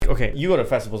okay, you go to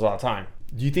festivals all the time.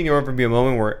 Do you think there will ever be a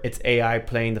moment where it's AI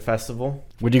playing the festival?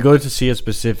 Would you go to see a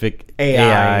specific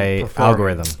AI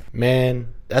algorithm?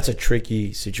 Man, that's a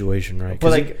tricky situation, right?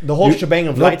 But like the whole shebang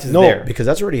of lights is no, there. because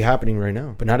that's already happening right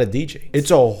now, but not a DJ. It's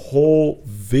a whole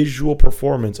visual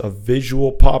performance, a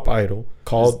visual pop idol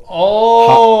called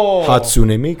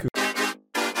Hatsune Miku.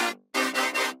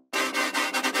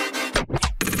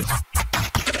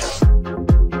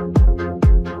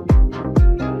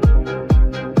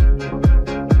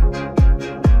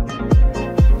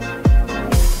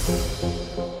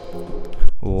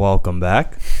 Welcome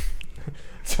back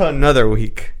to another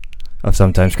week of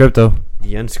Sometimes Crypto,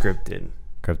 the Unscripted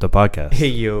Crypto Podcast. Hey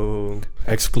yo!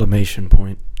 Exclamation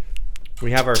point.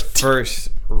 We have our first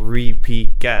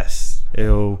repeat guest.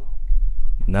 Ew,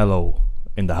 Nello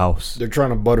in the house. They're trying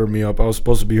to butter me up. I was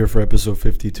supposed to be here for episode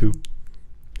 52,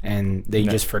 and they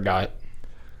just forgot.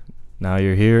 Now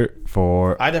you're here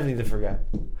for. I definitely did forget.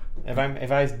 If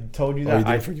I told you that, you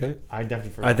didn't forget? I definitely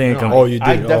forgot. I think. You did.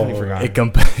 I definitely forgot. It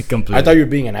completely. I thought you were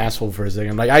being an asshole for a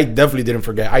second. Like, I definitely didn't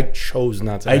forget. I chose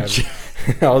not to.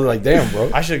 I was like, damn, bro.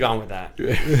 I should have gone with that.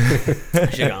 I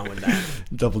should have gone with that.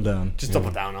 Double down. Just double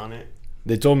down on it.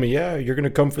 They told me, yeah, you're gonna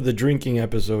come for the drinking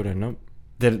episode, and nope.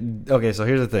 Okay, so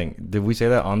here's the thing. Did we say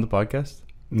that on the podcast?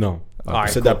 No. All I right,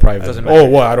 said cool. that private. Doesn't matter. Oh,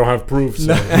 what? I don't have proof.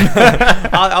 So.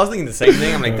 I was thinking the same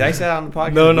thing. I'm like, did I say that on the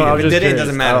podcast? No, If I was it just did, curious. it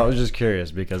doesn't matter. I was just curious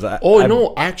because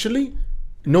no, actually,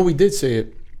 no, we did say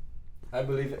it. I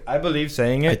believe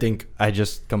saying it. I think. I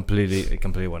just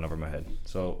completely went over my head.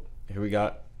 So here we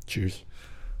got. Cheers.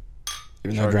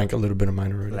 Even though I drank a little bit of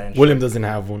mine already. Land William shark. doesn't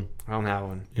have one. I don't have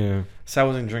one. Yeah. So I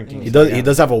wasn't drinking. He does. He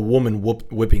does have a woman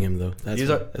whipping him though. These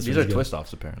are twist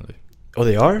offs apparently. Oh,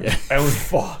 they are. Yeah. I was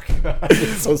fuck.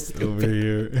 So stupid. Over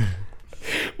here.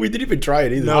 We didn't even try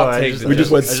it either. No, we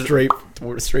just went straight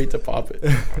to pop it.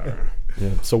 Yeah.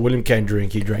 So William can't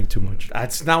drink. He drank too much.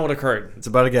 That's not what occurred. It's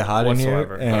about to get hot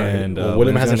Whatsoever. in here, and Well, William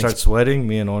William has has to an start sweating.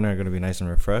 Me and Ona are going to be nice and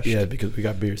refreshed. Yeah, because we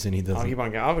got beers and he I'll doesn't. keep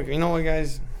on going. You know what,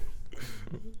 guys?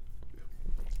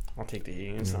 I'll take the heat.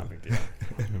 It's not a big deal.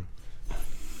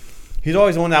 He's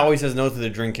always the one that always says no to the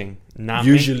drinking. Not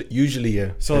me. Usually,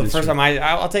 yeah. So That the is first true. time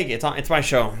it's take it. It's my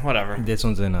show. Whatever. This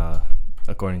one's in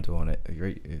according to Ona, a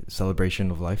great celebration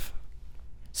of life.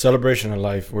 Celebration of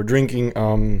life. We're drinking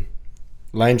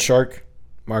Land Shark,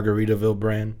 Margaritaville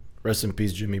brand. Rest in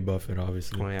peace, Jimmy Buffett,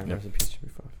 obviously. Oh yeah, rest in peace,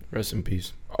 Jimmy Buffett. Rest in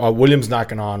peace. William's not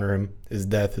going to honor him, his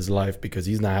death, his life, because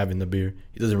he's not having the beer.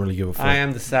 He doesn't really give a fuck. I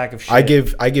am the sack of shit. I give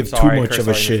Sorry, too much of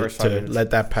a cursed already in the shit first 5 to minutes. let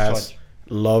that pass. Sludge.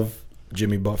 Love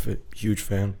Jimmy Buffett. Huge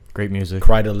fan. Great music.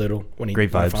 Cried a little when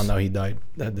Great I vibes. found out he died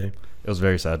that day. It was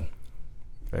very sad.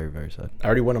 Very, very sad. I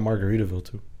already went to Margaritaville,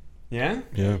 too. Yeah.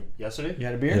 Yeah. Yesterday. You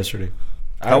had a beer. Yesterday.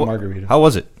 I had a margarita. How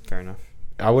was it? Fair enough.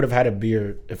 I would have had a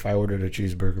beer if I ordered a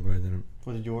cheeseburger, but I didn't.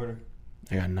 What did you order?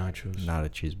 I got nachos. Not a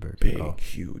cheeseburger. Big, Oh.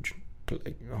 huge.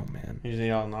 Oh, man. You just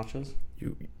ate all nachos.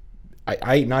 I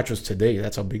ate nachos today.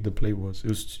 That's how big the plate was. It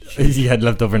was You had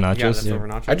leftover Yeah, nachos. that's over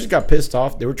nachos. I just got pissed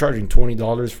off. They were charging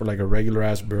 $20 for like a regular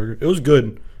ass burger. It was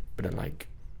good, but then like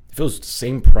if it was the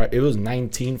same price, it was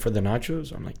 $19 for the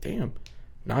nachos. I'm like, damn,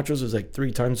 nachos is like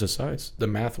 3 times the size. The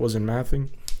math wasn't mathing,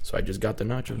 so I just got the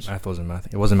nachos. Math wasn't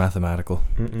math. It wasn't mathematical.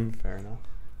 Fair enough.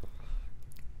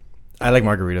 I like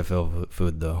Margaritaville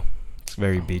food though. It's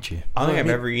very beachy. I don't think I I've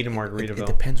mean, ever eaten It Margaritaville.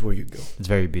 depends where you go. It's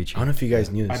very beachy. I don't know if you guys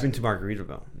knew this. I've been to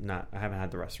Margaritaville. I haven't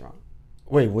had the restaurant.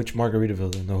 Wait, which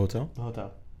Margaritaville then? The hotel? The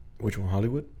hotel. Which one?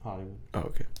 Hollywood? Hollywood. Oh,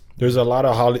 okay. There's a lot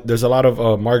of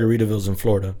Margaritavilles in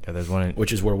Florida, Yeah, there's one in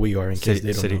which is where we are. In case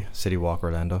they don't know. City Walk,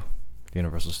 Orlando,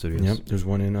 Universal Studios. Yep. There's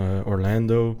one in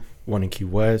Orlando, one in Key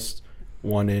West,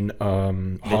 one in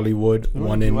Hollywood, One in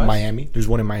one Key in West? Miami. There's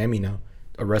one in Miami now,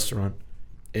 a restaurant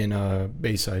in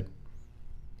Bayside.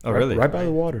 Oh, really? Right by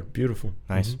the water. Beautiful.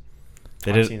 Nice.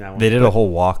 Mhm. I've seen that one. They did a whole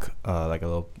walk, like a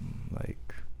little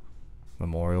like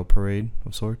memorial parade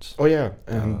of sorts. Oh yeah,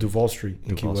 and Duval Street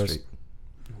in Duval Key West. Street.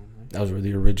 That was where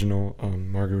the original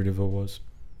Margaritaville was.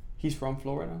 He's from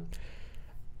Florida.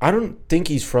 I don't think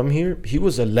he's from here. He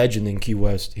was a legend in Key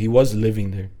West. He was living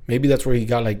there. Maybe that's where he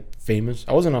got like famous.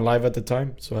 I wasn't alive at the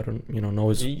time, so I don't know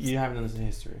his. You haven't done this in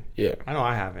history. Yeah, I know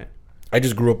I haven't. I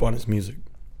just grew up on his music.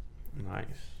 Nice.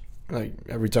 Like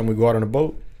every time we go out on a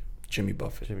boat, Jimmy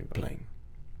Buffett Jimmy Buffett. playing.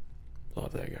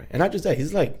 Love that guy, and not just that.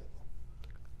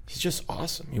 He's just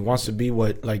awesome. He wants to be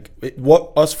what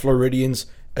us Floridians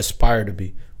aspire to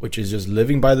be, which is just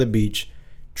living by the beach,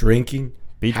 drinking,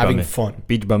 Beach having bumming. fun.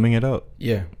 Beach bumming it out.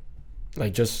 Yeah,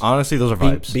 like just Honestly, those are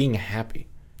vibes. being happy.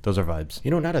 Those are vibes.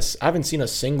 I haven't seen a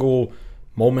single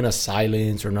moment of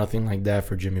silence or nothing like that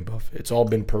for Jimmy Buffett. It's all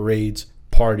been parades,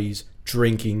 parties,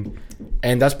 drinking,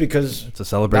 and that's because It's a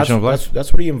celebration of life.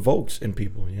 That's what he invokes in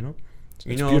people. You know,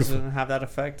 You it's know what's gonna have that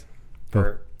effect?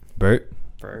 Bert. Bert,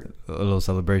 Bert. a little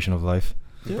celebration of life.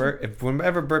 Yeah. Bert. If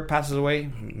whenever Bert passes away,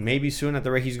 maybe soon at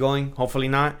the rate he's going, hopefully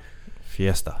not.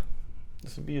 Fiesta.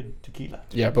 This will be a tequila.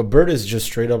 Yeah, but Bert is just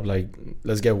straight up like,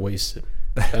 let's get wasted.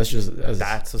 That's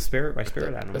That's a spirit by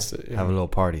spirit animal. That's it. Have a little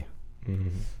party. Mhm.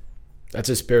 That's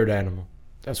a spirit animal.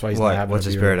 That's why he's not What? having What's a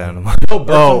a beer spirit right now. animal? No, Bert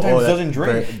sometimes that- doesn't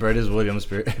drink. Bert is William's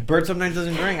spirit. Bert sometimes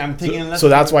doesn't drink. I'm taking So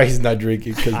that's why he's not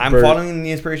drinking. Because I'm following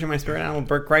the inspiration of my spirit animal,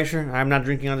 Bert Kreischer. I'm not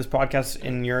drinking on this podcast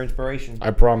in your inspiration.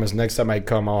 I promise. Next time I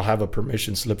come, I'll have a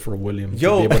permission slip for William to be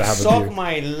Yo, able to have a suck beer.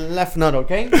 my left nut,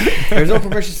 okay? There's no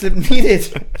permission slip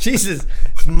needed. Jesus,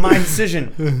 it's my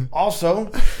decision.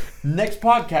 Also, next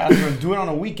podcast, we're going to do it on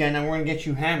a weekend and we're going to get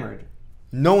you hammered.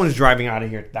 No one's driving out of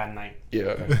here that night.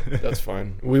 Yeah, that's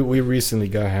fine. We recently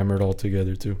got hammered all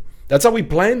together too. That's how we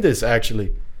planned this.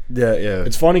 Actually, Yeah, yeah.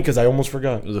 it's funny because I almost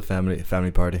forgot. It was a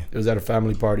family party. It was at a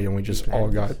family party and we just planned all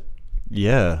got. this?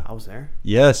 Yeah. I was there.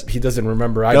 Yes. He doesn't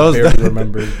remember. I That was barely the-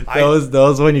 remember. That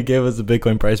was when you gave us the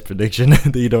Bitcoin price prediction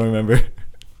that you don't remember.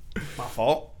 My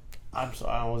fault. I'm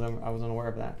sorry. I wasn't unaware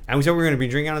of that. And we said we were going to be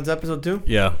drinking on this episode too?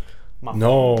 Yeah. My fault.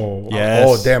 No. Yes.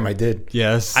 Oh damn! I did.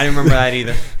 Yes. I didn't remember that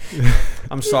either.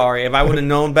 I'm sorry. If I would have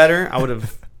known better, I would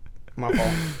have. My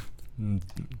fault.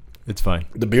 It's fine.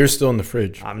 The beer's still in the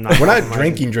fridge. I'm not. We're not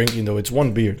compromising. drinking though. It's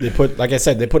one beer. They put, like I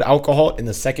said, they put alcohol in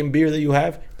the second beer that you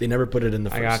have. They never put it in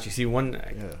the first. I got you.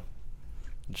 See,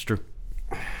 It's true.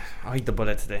 I'll eat the butt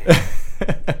of today.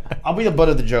 I'll be the butt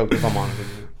of the joke if I'm honest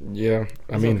with you. Yeah,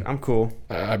 I mean, I'm cool.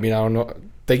 I don't know.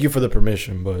 Thank you for the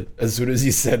permission, but as soon as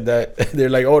you said that, they're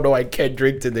like, "Oh no, I can't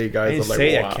drink today, I guys." didn't I'm like,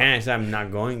 say wow. I can't. I said I'm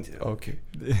not going to. Okay.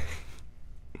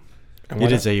 And He why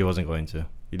did not? say he wasn't going to.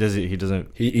 He doesn't. He doesn't.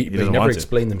 He doesn't never want to.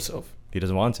 explained himself. He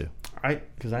doesn't want to.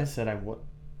 Because I said I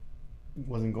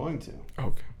wasn't going to.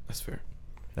 Okay, that's fair.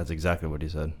 That's exactly what he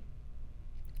said.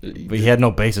 But he had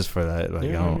no basis for that. Like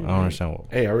Yeah, I don't understand. What,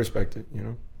 Hey, I respect it. You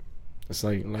know, it's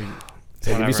like if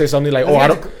Whatever. you say something like, "Oh, I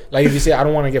don't," like if you say, "I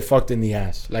don't want to get fucked in the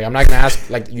ass," like I'm not gonna ask.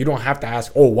 Like you don't have to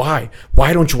ask. Oh, why?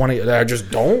 Why don't you want to? I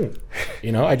just don't.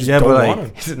 You know, I just Yeah, don't but, like,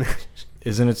 want to.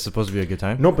 isn't it supposed to be a good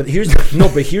time? No, but here's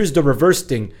the reverse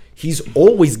thing. He's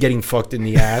always getting fucked in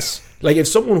the ass. Like if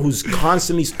someone who's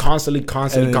constantly And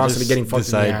then just getting fucked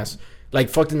decide- in the ass, like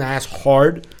fucked in the ass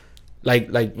hard, like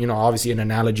you know, obviously an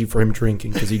analogy for him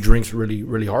drinking because he drinks really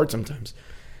really hard sometimes.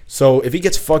 So if he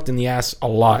gets fucked in the ass a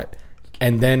lot,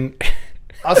 and then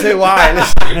I'll say why.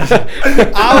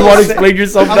 you want to explain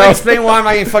yourself I'll now? explain why I'm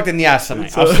not getting fucked in the ass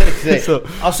tonight. I'll say it today. so-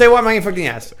 I'll say why I'm not getting fucked in the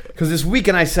ass. Because this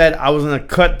weekend I said I was going to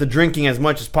cut the drinking as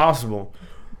much as possible.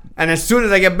 And as soon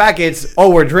as I get back, it's, oh,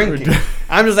 we're drinking.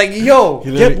 I'm just like, yo.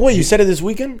 Yeah, boy, you said it this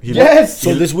weekend. Yes.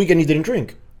 So this weekend you didn't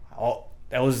drink. Oh,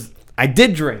 I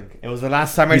did drink. It was the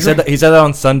last time I He drank. said that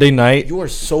on Sunday night, You are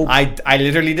so. I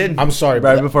literally did. I'm sorry,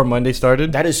 right but before Monday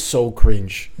started. that is so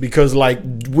cringe because like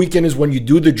weekend is when you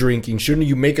do the drinking. Shouldn't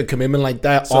you make a commitment like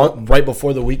that right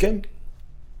before the weekend?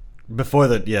 Before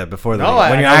the no,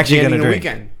 when you're actually gonna the drink.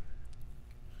 weekend.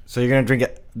 So you're gonna drink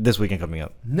it this weekend coming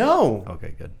up. No.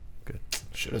 Okay, good.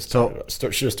 Should have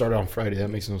started on Friday. That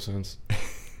makes no sense.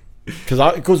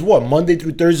 Because what, Monday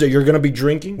through Thursday you're gonna be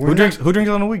drinking? Who drinks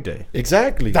on a weekday?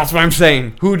 Exactly. That's what I'm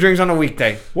saying. Who drinks on a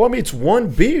weekday? Well, I mean, it's one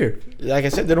beer. Like I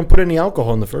said, they don't put any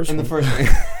alcohol in the first In the one.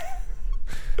 first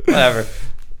Whatever.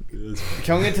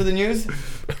 Can we get to the news?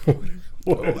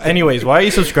 Anyways, why are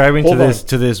you subscribing Hold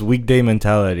to this weekday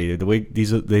mentality? The week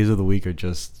days of the week are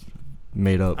just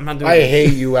made up. I'm not doing I it.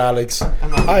 hate you, Alex.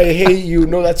 I hate you.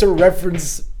 No, that's a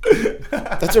reference.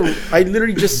 I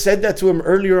literally just said that to him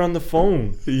earlier on the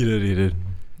phone. You did.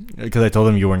 Because I told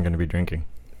him you weren't going to be drinking.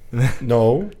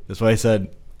 No. That's why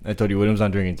I told you William's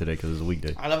not drinking today because it's a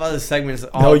weekday. I love how this segment is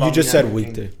all No, about you just me said not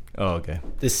drinking. weekday. Oh, okay.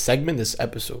 This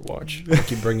episode, watch. I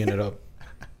keep bringing it up.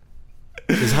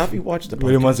 Does Javi watch the podcast?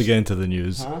 William wants to get into the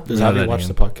news. Huh? Does We're not Javi letting watch him.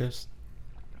 the podcast?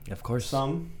 Of course.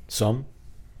 Some. Some?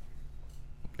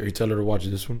 Or you tell her to watch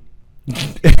this one?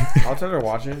 I'll tell her to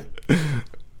watch it.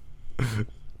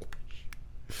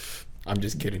 I'm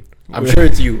just kidding. I'm sure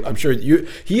it's you. I'm sure you.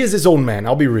 He is his own man.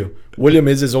 I'll be real. William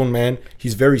is his own man.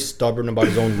 He's very stubborn about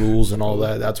his own rules and all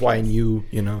that. That's why I knew,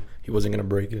 he wasn't gonna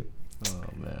break it. Oh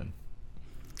man,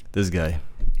 this guy.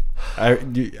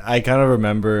 I kind of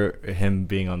remember him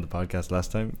being on the podcast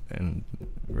last time, and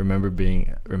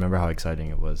remember how exciting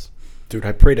it was. Dude,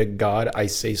 I pray to God I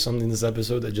say something this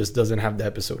episode that just doesn't have the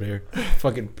episode here.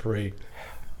 Fucking pray.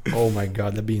 Oh my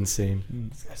God, that'd be insane.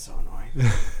 This guy's so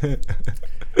annoying.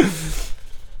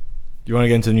 You want to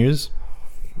get into the news?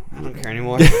 I don't care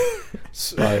anymore.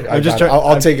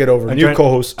 I'll take it over. New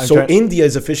co-host. So India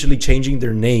is officially changing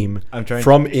their name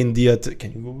from India to.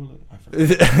 Can you Google it?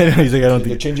 He's like, I don't They're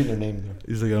think. changing their name there.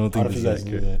 He's like, I don't think this is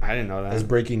accurate. I didn't know that. That's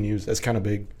breaking news. That's kind of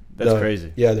big. That's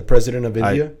crazy. Yeah, the president of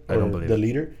India, I don't believe the it.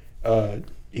 leader,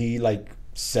 he like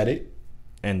said it.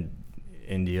 And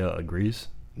India agrees.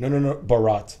 No.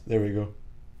 Bharat. There we go.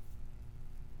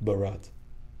 Bharat.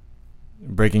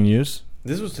 Breaking news.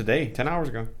 This was today, 10 hours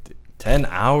ago. 10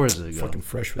 hours ago. Fucking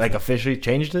fresh. Like officially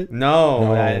changed it?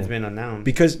 No, it's been announced.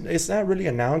 Because it's not really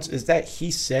announced. It's that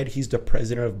he said he's the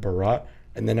president of Bharat.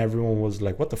 And then everyone was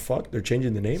like, what the fuck? They're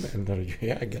changing the name? And they're like,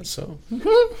 yeah, I guess so.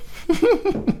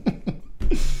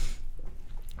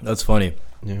 That's funny.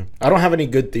 Yeah. I don't have any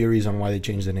good theories on why they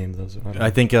changed the name, though. So I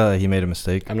think he made a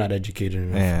mistake. I'm not educated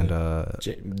enough.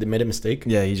 And they made a mistake?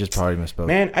 yeah, he just probably misspoke.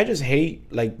 Man, I just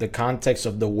hate like the context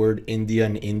of the word India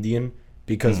and Indian.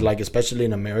 Because like, especially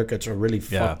in America, it's a really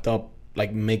fucked up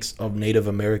like mix of Native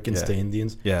Americans to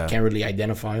Indians. Yeah. Can't really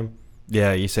identify them.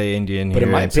 Yeah, you say Indian here. But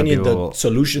in my and some opinion, the people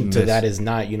solution to miss- that is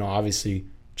not, obviously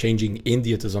changing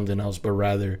India to something else, but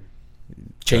rather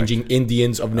changing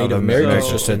Indians of Native Americans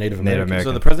So- just to Native Americans. American.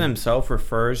 So the president himself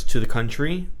refers to the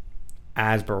country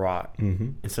as Bharat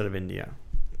instead of India,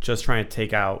 just trying to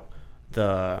take out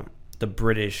the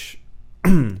British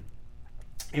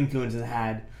influence it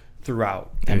had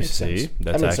throughout. That You makes see, sense.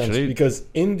 that's That makes actually- sense because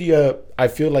India, I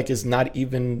feel like, is not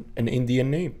even an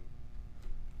Indian name.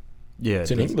 Yeah,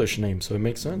 It's an English name, so it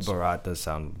makes sense. Bharat does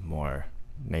sound more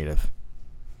native.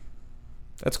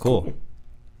 That's cool.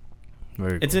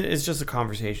 Very cool. It's just a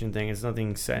conversation thing. It's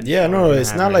nothing set. Yeah, no,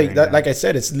 it's not like that. Like I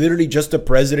said, it's literally just the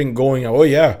president going, "Oh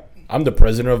yeah, I'm the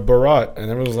president of Bharat," and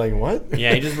everyone's like, "What?"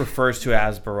 Yeah, he just refers to it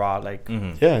as Bharat, like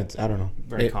Yeah, I don't know.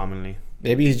 very commonly.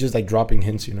 Maybe he's just like dropping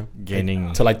hints,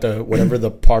 Gaining to like the whatever the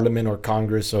Parliament or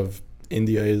Congress of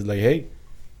India is like. Hey,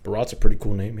 Bharat's a pretty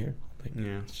cool name here. Like,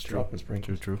 Yeah, just dropping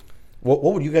sprinkles. true. What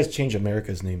would you guys change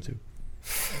America's name to?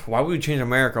 Why would we change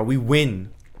America? We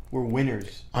win. We're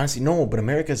winners. Honestly, no. But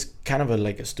America's kind of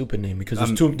a stupid name because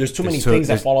there's too many there's things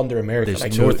that there's- fall under America, there's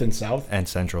like two- North and South. And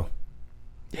Central.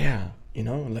 Yeah,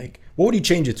 like what would you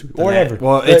change it to? Or whatever.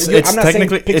 Well, I'm it's not saying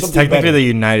technically pick it's something technically better. the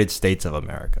United States of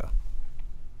America.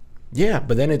 Yeah,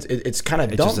 but then it's kind of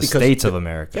It's dumb just the because states of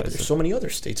America. Yeah, but there's so many other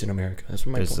states in America. That's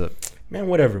what my There's point. a- Man,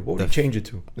 whatever. What would you change it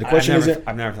to? The I've question never, isn't.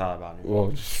 I've never thought about it.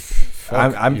 Well,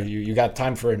 fuck, I'm- you got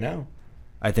time for it now.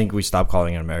 I think we stop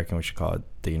calling it American. We should call it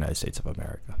the United States of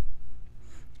America.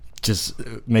 Just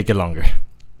make it longer.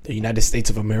 The United States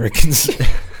of Americans.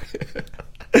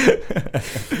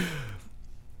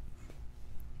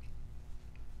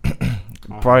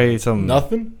 Probably some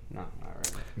Nothing. No, not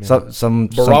really. some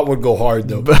Bharat would go hard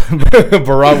though.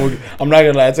 Bharat would. I'm not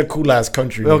gonna lie. It's a cool ass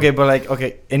country. man. Okay,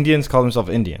 but Indians call themselves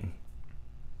Indian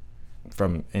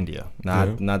from India,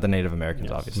 not the Native Americans,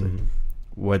 Yes. obviously. Mhm.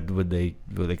 What would they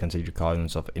consider calling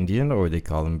themselves Indian, or would they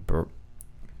call them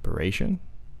Baratian?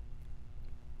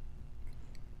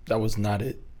 That was not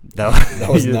it. That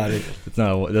was not it. It's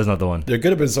not. That's not the one. There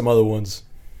could have been some other ones.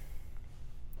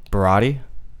 Barati.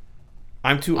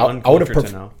 I'm too I would have uncultured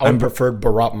to know. preferred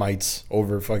Bharat mites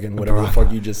over fucking whatever the Bharat.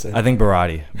 fuck you just said. I think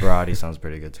Barati. Barati sounds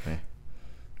pretty good to me.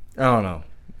 I don't know.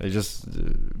 It just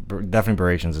definitely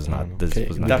Baratians is not. This Okay,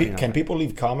 was can not. pe- can people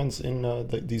leave comments in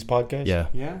these podcasts? Yeah.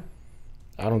 Yeah.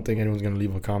 I don't think anyone's gonna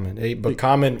leave a comment. Hey, but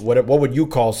comment what would you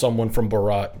call someone from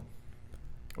Bharat?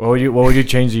 What would you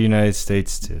change the United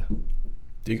States to?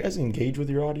 Do you guys engage with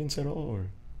your audience at all? Or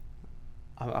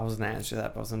I was gonna answer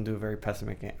that, but I was gonna do a very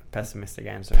pessimistic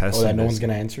answer. oh, that no one's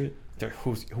gonna answer it?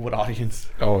 What audience?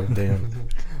 Oh damn!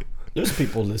 There's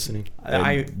people listening.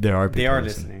 There are people They are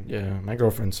listening. listening. Yeah, my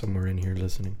girlfriend's somewhere in here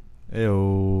listening.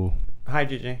 Ew. Hi,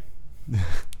 JJ.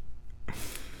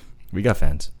 We got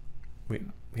fans. We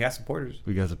have supporters.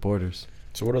 We got supporters.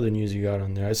 So what other news you got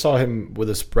on there? I saw him with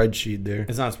a spreadsheet there.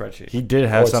 It's not a spreadsheet. He did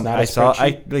have it's some. not a I saw.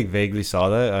 I spreadsheet? vaguely saw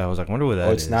that. I was like, wonder what that is.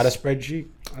 Oh, it's not a spreadsheet.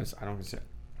 I don't consider.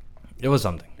 It was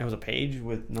something. It was a page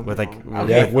with numbers With, like, on it.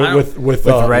 Yeah, Okay, I don't- with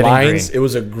red and lines. green. It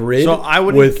was a grid So I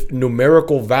wouldn't- with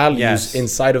numerical values Yes.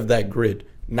 inside of that grid,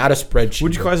 not a spreadsheet.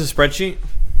 Would you call this a spreadsheet?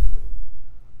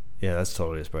 Yeah, that's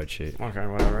totally a spreadsheet. Okay,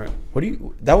 whatever. What do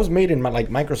you? That was made in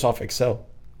Microsoft Excel.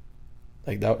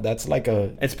 Like that. That's like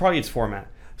a. It's probably its format.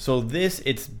 So it's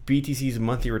BTC's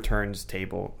monthly returns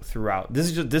table throughout.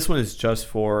 This one is just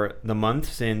for the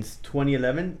month since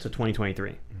 2011 to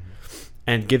 2023,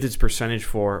 and gives its percentage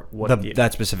for what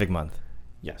That specific month,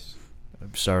 yes,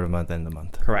 start of month, end of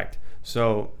month. correct.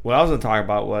 So what I was going to talk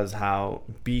about was how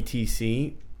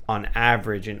BTC on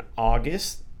average in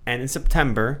August and in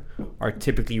September are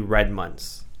typically red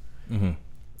months, Mm-hmm.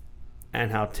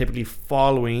 and how typically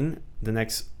following the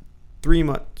next 3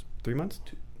 months 3 months.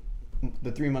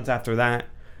 The 3 months after that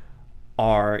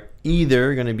are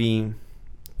either going to be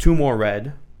 2 more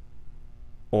red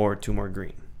or 2 more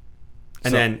green,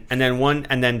 and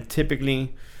then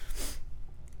typically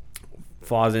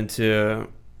falls into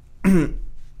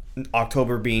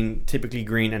October being typically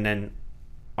green, and then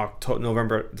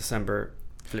November, December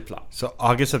flip flop. So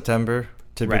August, September,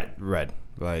 red,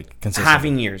 like consistent.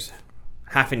 Halving years.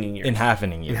 Halfening years. In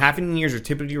halfening years. In halfening years are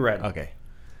typically red. Okay.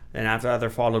 And after that, they're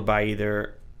followed by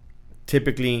either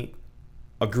typically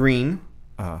a green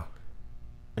and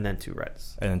then 2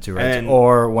 reds. And then 2 reds.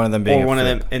 Or one of them being or one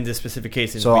flip. of them in the specific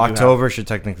cases. So October should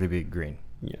technically be green.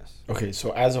 Yes. Okay,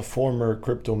 so as a former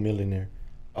crypto millionaire,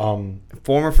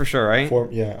 former for sure, right?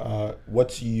 What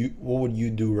would you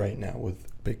do right now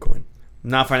with Bitcoin?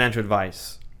 Not financial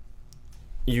advice.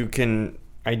 You can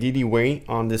ideally wait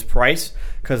on this price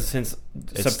because since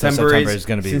September is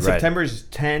going to be since red. September's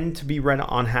tend to be red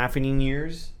on halfening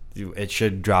years. It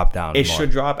should drop down. It should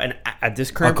drop, and at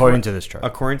this current according to this chart,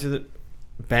 according to the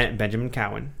Benjamin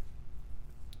Cowan.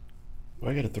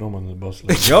 I gotta throw him on the bus.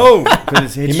 Like Yo,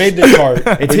 because he made the chart.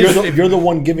 But you're the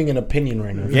one giving an opinion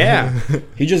right now. Yeah,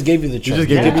 he just gave you the chart.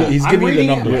 He's giving you the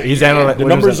numbers. The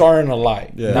numbers aren't a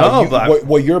lie. Yeah. No, but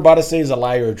what you're about to say is a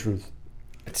lie or a truth.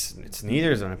 It's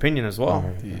neither is an opinion as well.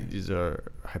 Right. These are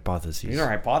hypotheses. These are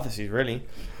hypotheses, really.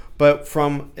 But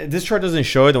from this chart doesn't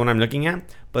show it, the one I'm looking at.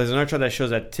 But there's another chart that shows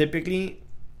that typically,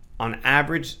 on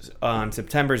average,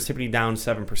 September is typically down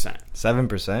 7%.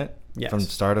 7%. Yes. From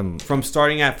start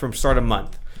of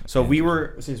month. So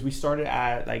since we started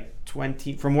at like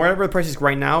 20, from wherever the price is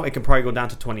right now, it can probably go down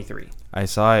to 23. I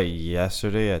saw it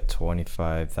yesterday at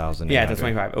 25,000. Yeah, that's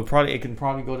 25. It can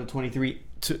probably go to 23.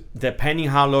 Depending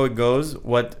how low it goes,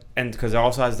 and because it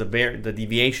also has the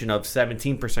deviation of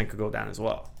 17% could go down as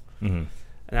well, and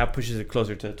that pushes it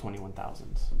closer to the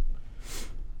 21,000s.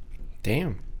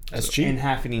 Damn, that's cheap. In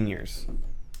halfening years.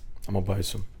 I'm gonna buy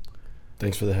some.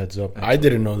 Thanks for the heads up. I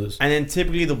didn't know this. And then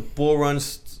typically the bull run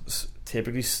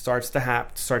typically starts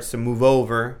to move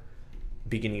over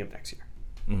beginning of next year,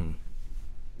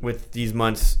 with these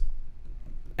months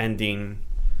ending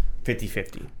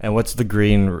 50-50. And what's the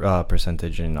green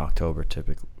percentage in October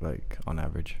typically, like on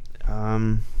average?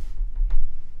 30%.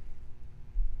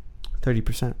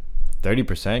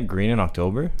 30% green in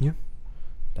October? Yeah.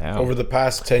 Damn. Over the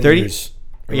past 10 30 years.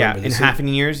 Yeah, in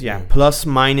halfening years, plus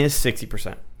minus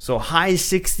 60%. So high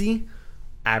 60,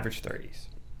 average 30s.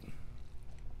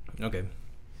 Okay.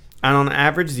 And on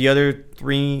average, the other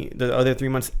 3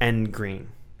 months end green.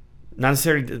 It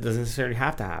doesn't necessarily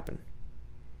have to happen,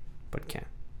 but it can.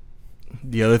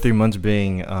 The other 3 months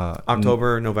being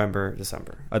October, November,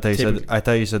 December. I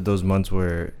thought you said those months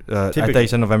were. I thought you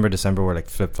said November, December were like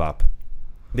flip flop.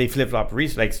 They flip flop.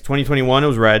 Like 2021 it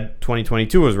was red.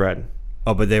 2022 was red.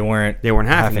 Oh, but they weren't. They weren't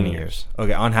halfening years.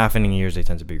 Okay, on halfening years they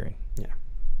tend to be green. Yeah.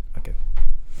 Okay.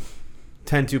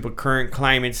 Tend to, but current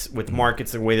climates with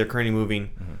markets the way they're currently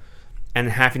moving, and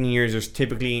halfening years there's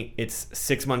typically it's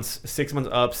 6 months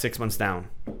up, 6 months down.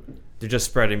 They're just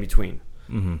spread in between.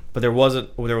 But there was a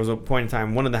point in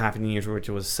time, one of the halfening years, which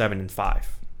was 7 and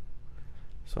 5.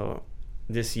 So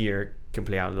this year can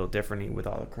play out a little differently with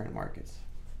all the current markets.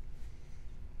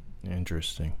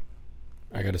 Interesting.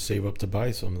 I got to save up to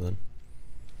buy some then.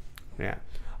 Yeah,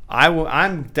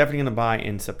 I'm definitely gonna buy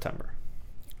in September.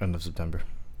 End of September.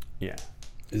 Yeah.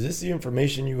 Is this the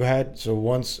information you had? So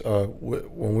once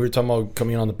when we were talking about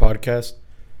coming on the podcast,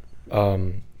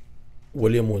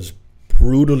 William was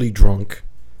brutally drunk,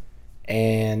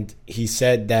 and he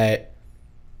said that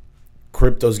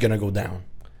crypto's gonna go down.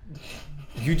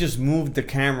 You just moved the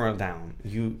camera down.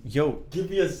 Give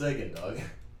me a second, dog.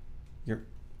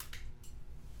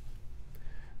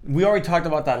 We already talked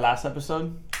about that last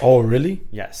episode. Oh, really?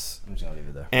 Yes. I'm just gonna leave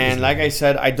it there. And like I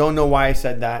said, I don't know why I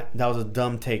said that. That was a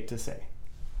dumb take to say.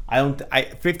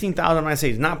 15,000. When I say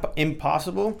it's not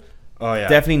impossible. Oh yeah.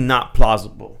 Definitely not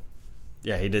plausible.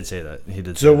 Yeah, he did say that. He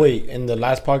did. So wait, in the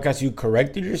last podcast you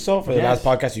corrected yourself, or the Yes.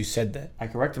 last podcast you said that? I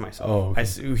corrected myself. Oh,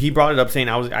 okay. He brought it up saying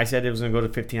I said it was gonna go to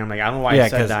 15. I'm like, I don't know why I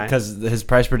said that. because his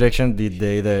price prediction the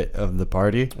day of the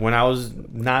party, When I was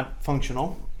not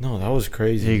functional, No, that was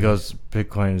crazy. he goes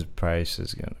Bitcoin's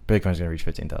gonna reach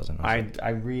 15,000. I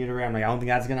reiterate. I'm like, I don't think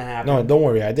that's gonna happen. No, don't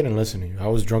worry. I didn't listen to you. I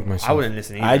was drunk myself. I wouldn't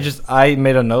listen. Either. I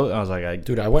made a note. I was like,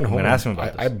 Dude, I went I'm home. gonna ask him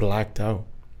about I this. blacked out.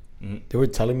 They were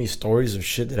telling me stories of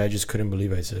shit that I just couldn't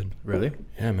believe I said. Really?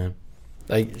 Yeah, man.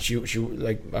 Like she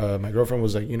like my girlfriend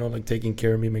was like, like taking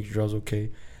care of me, making sure I was okay,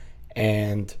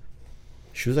 and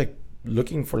she was like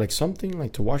looking for like something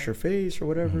like to wash her face or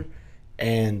whatever,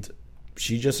 and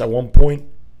she just at one point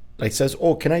like says,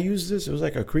 "Oh, can I use this?" It was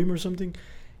like a cream or something,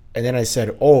 And then I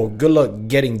said, "Oh, good luck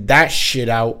getting that shit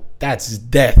out. That's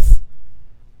death."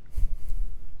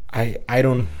 I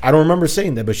don't remember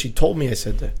saying that, but she told me I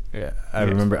said that. Yeah, I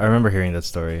remember hearing that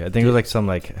story. I think it was like some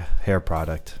like hair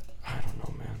product. I don't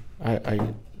know,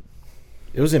 man.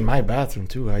 It was in my bathroom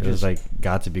too. It was like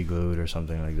got to be glued or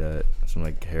something like that. Some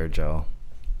like hair gel.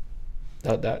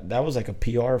 That was like a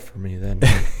PR for me then.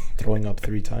 Throwing up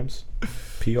 3 times.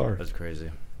 PR. That's crazy.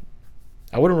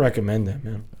 I wouldn't recommend that,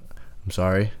 man. I'm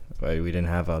sorry. We didn't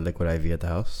have a liquid IV at the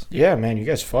house. Yeah, man, you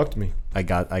guys fucked me. I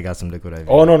got some liquid IV.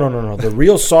 Oh, no. The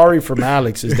real sorry from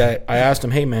Alex is that I asked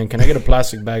him, "Hey, man, can I get a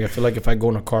plastic bag? I feel like if I go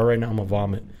in a car right now, I'm going to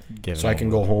vomit. So I can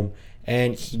go home."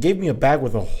 And he gave me a bag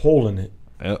with a hole in it.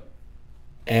 Yep.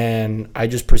 And I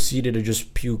just proceeded to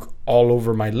just puke all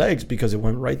over my legs because it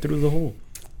went right through the hole.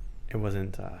 It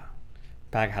wasn't.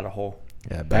 Bag had a hole.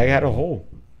 Yeah, Bag had a hole.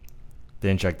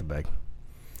 Didn't check the bag.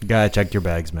 You gotta check your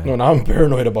bags, man. No, now I'm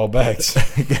paranoid about bags.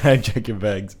 You gotta check your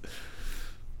bags.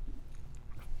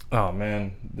 Oh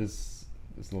man, this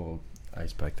little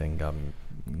ice pack thing got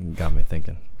me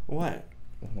thinking. What?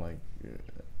 Like,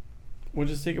 We'll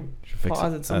just take a should fix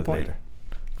pause it at some point. later,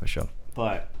 for sure.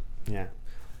 But yeah,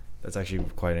 That's actually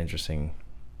quite interesting.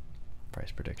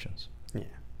 Price predictions. yeah.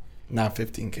 Not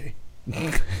 15K.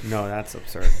 No, that's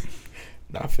absurd.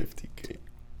 Not 15K.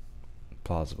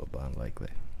 Plausible, but unlikely.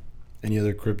 Any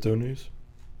other crypto news?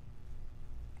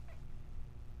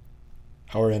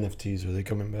 How are NFTs? Are they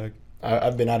coming back?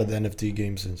 I've been out of the NFT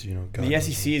game since, God The knows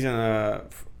SEC is gonna.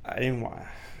 I didn't.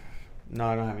 No,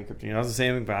 I don't have any crypto. I was the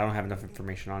same, but I don't have enough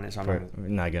information on it, so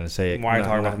I'm Not gonna say it. Why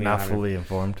talk about me Not not fully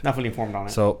informed. not fully informed on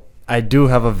it. So I do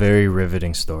have a very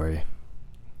riveting story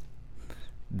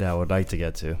that I would like to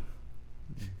get to.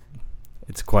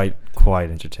 It's quite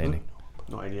entertaining.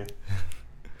 No idea.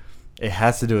 It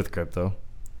has to do with crypto.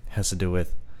 It has to do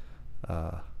with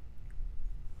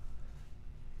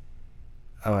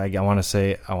I want to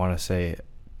say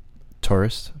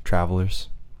tourists, travelers,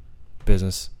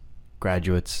 business,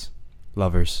 graduates,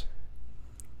 lovers,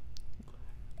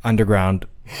 underground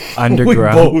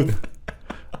underground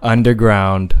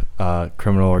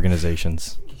criminal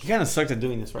organizations. You kind of sucked at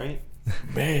doing this, right?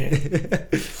 Man.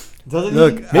 Doesn't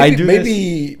Look, he? I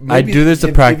do this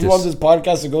to practice. If you want this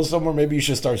podcast to go somewhere, maybe you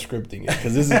should start scripting it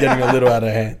because this is getting a little out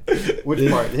of hand. Which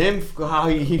part? Him? How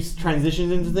he keeps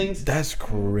transitions into things? That's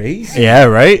crazy. Yeah,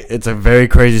 right? It's a very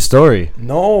crazy story.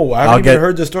 No, I haven't even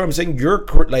heard the story. I'm saying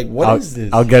what is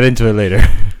this? I'll get into it later.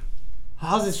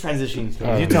 How's this transition?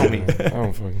 You tell me. I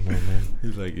don't fucking know, man.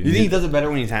 He's like, You think he does it better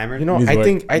when he's hammered? I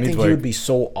think Needs he work. would be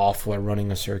so awful at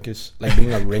running a circus, like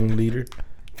being a ringleader.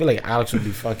 I feel like Alex would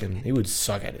be he would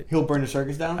suck at it. He'll burn the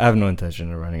circus down? I have no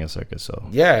intention of running a circus, so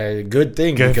Yeah, good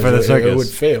thing. Good because for the it circus. would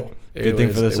fail. good thing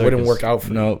for the circus. It wouldn't work out for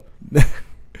you. No,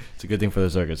 it's a good thing for the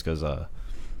circus because I'm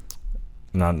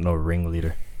not no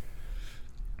ringleader.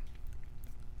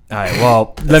 All right,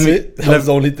 well, That was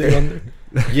the only thing on there.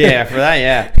 Yeah, for that,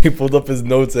 yeah. He pulled up his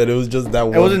notes and it was just that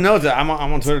one. It wasn't notes. I'm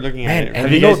on Twitter looking at Man, it. and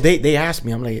Have you guys- know, they asked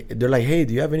me. They're like, "Hey,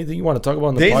 do you have anything you want to talk about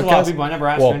on the There's podcast?" a lot of people. I never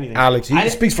asked well, you anything. Alex, he I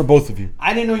didn't- speaks for both of you.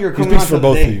 I didn't know you were He coming speaks on for to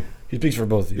both the of day. you. He speaks for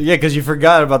both of you. yeah, because you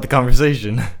forgot about the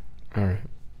conversation. All right.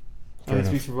 Oh, he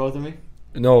speaks for both of me?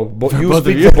 No, but For you both of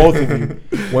speak you. for both of you.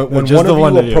 When Just the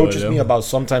one one of you that you approaches would, me yeah. about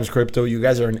sometimes crypto, you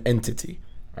guys are an entity.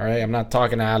 All right, I'm not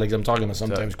talking to Alex. I'm talking to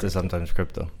sometimes To crypto. sometimes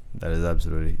crypto. That is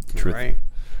absolutely true. Right.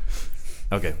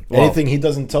 Okay. Well, Anything he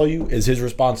doesn't tell you is his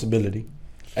responsibility,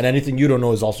 and anything you don't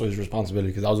know is also his responsibility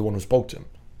because I was the one who spoke to him.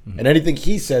 Mm-hmm. And anything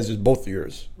he says is both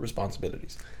yours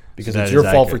responsibilities because That it's is your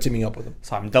fault for accurate. teaming up with him.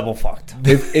 So I'm double fucked.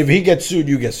 If he gets sued,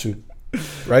 you get sued,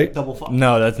 right? Double fucked.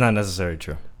 no, that's not necessarily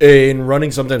true. In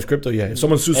running sometimes crypto, yeah. If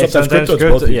someone sues Hey, sometimes crypto, it's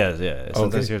both of you. yeah.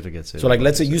 Sometimes Okay. crypto gets it. So like,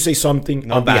 let's say you say something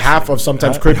No on bashing. behalf of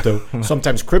sometimes crypto,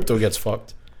 sometimes crypto gets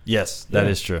fucked. Yes, that Yeah.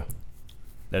 is true.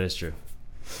 That is true.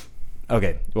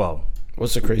 Okay. Well,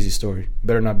 What's the crazy story?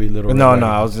 Better not be little. no. Red Riding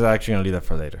I Hood. was actually gonna leave that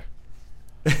for later.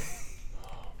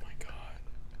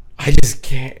 I just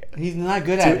can't. He's not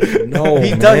good at it. No, He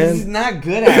man. does. He's not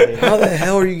good at it. How the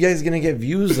hell are you guys gonna get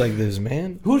views like this,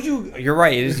 man? Who'd you? You're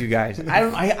right. It is you guys.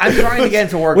 I'm trying to get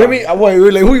into work. Wait, on it. wait,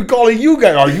 like, who are you calling you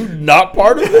guys? Are you not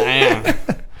part of I it? am.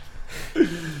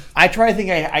 I try to think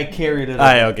I carried it.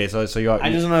 Okay. So you.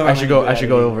 I just don't know if I I'm should gonna go. do I that should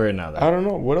go anymore. over it now. Then. I don't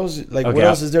know. What else? Like, Okay, what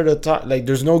else is there to talk? Like,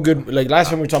 there's no good. Like last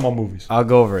time we were talking about movies. I'll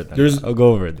go over it then. I'll go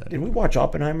over it then. Did we watch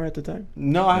Oppenheimer at the time?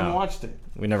 No, I haven't No. watched it.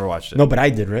 We never watched it. No, but I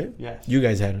did, right? Yes. You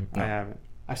guys had him. I haven't.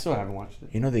 I still haven't watched it.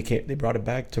 You know they brought it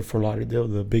back to Fort Lauderdale,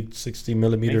 the big 60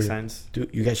 millimeter. Makes sense. Dude,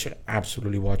 you guys should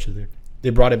absolutely watch it there. They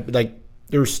brought it like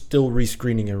they're still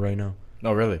rescreening it right now.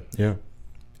 Oh, really? Yeah,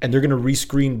 and they're gonna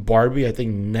rescreen Barbie. I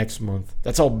think next month.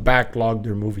 That's how backlogged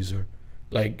their movies are.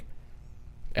 Like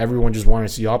everyone just wanted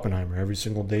to see Oppenheimer. Every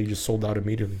single day just sold out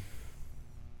immediately.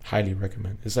 Highly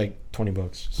recommend. It's like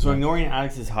 $20. So ignoring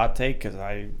Alex's hot take because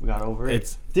I got over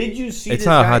it. Did you see it's this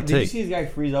not a guy? hot Did you take. see this guy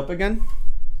freeze up again?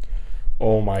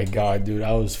 Oh my god, dude!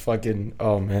 I was fucking.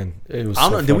 Oh man, it was. I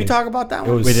don't so know. Did we funny. talk about that It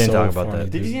one? was We didn't so talk about funny,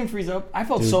 that. Did you dude. see him freeze up? I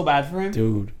felt Dude. so bad for him.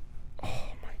 Dude? Oh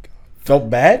my god, felt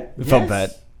bad. It felt Yes.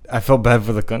 bad. I felt bad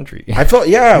for the country. I felt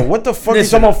what the fuck is Listen.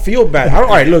 someone feel bad? All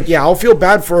right, look, I'll feel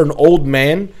bad for an old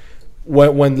man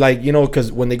when like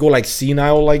because when they go like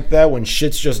senile like that, when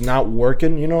shit's just not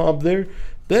working, up there.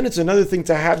 Then it's another thing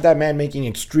to have that man making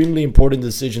extremely important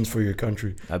decisions for your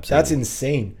country. Absolutely. That's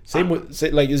insane. Same with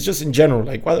like it's just in general.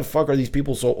 Like why the fuck are these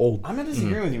people so old? I'm not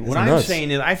disagreeing with you. It's What I'm nuts. saying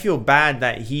is, I feel bad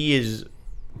that he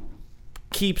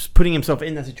keeps putting himself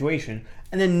in that situation,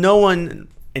 and then no one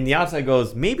in the outside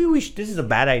goes, maybe this is a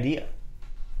bad idea,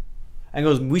 and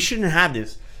goes, we shouldn't have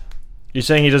this. You're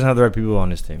saying he doesn't have the right people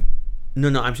on his team. No,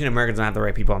 I'm saying America doesn't have the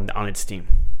right people on its team.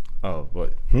 Oh,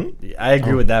 what? I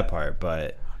agree with that part,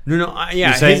 but No,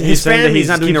 yeah. You're saying- his you're saying that family's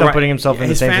he not doing keeps the on right. putting himself in the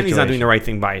his same family's not doing situation. the right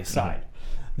thing by his side.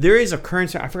 There is a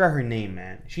current. I forgot her name,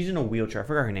 man. She's in a wheelchair. I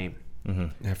forgot her name.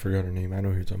 I forgot her name. I know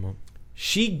who you're talking about.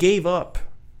 She gave up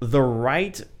the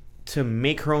right to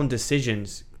make her own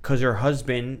decisions because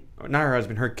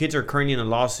her kids are currently in a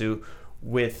lawsuit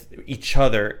with each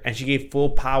other, and she gave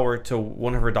full power to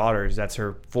one of her daughters. That's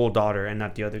her full daughter, and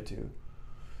not the other two.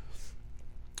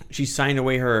 She signed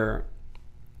away her.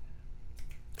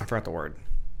 I forgot the word.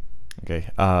 okay.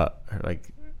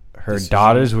 Her Decision.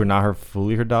 daughters were not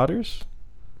fully her daughters.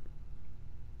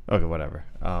 Okay, whatever.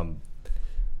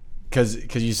 Because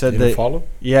you said Did you that. follow?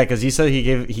 Yeah, because he said he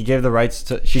gave the rights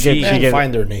to. Man,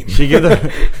 find their name. She gave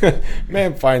the.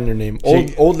 Man, find their name.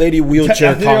 Old lady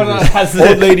wheelchair That's literally Congress. what I Old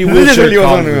said. lady Literally wheelchair what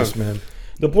I'm Congress, man.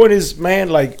 The point is, man,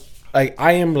 like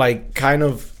I am like kind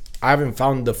of. I haven't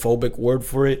found the phobic word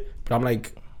for it, but I'm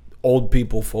like old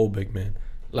people phobic, man.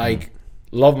 Like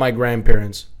love my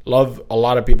grandparents, love a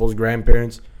lot of people's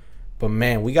grandparents, but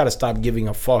man, we got to stop giving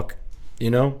a fuck,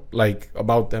 like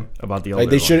about them. About the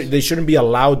Like older they shouldn't be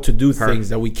allowed to do things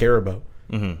that we care about.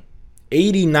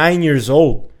 89 years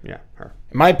old. Yeah, her.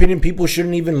 In my opinion, people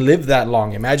shouldn't even live that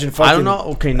long. Imagine fucking. I don't know.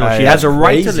 Okay, no, I- she has a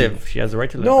right to crazy. live. She has a right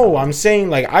to live. No, I'm saying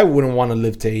like I wouldn't want to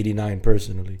live to 89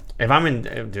 personally. If I'm in,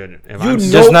 dude, if You I'm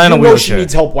Just not in a know she wheelchair.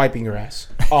 needs help wiping her ass.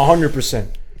 100%.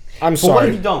 I'm But what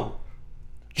if you sorry.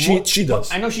 don't? She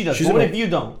does. I know she does. She's But what an- if you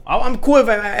don't? I'm cool if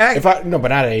I No, but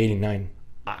not at 89.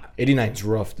 89 is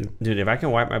rough, dude. dude, if I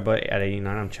can wipe my butt at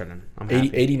 89, I'm chilling. I'm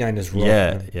happy. 89 is rough.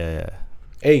 Yeah, man. yeah.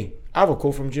 Hey, I have a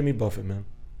quote from Jimmy Buffett, man.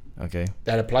 Okay.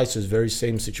 That applies to his very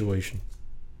same situation.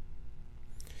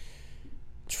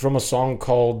 It's from a song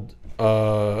called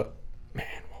what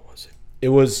was it? It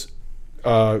was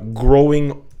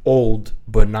Growing Old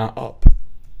But Not Up.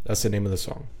 That's the name of the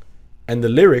song. And the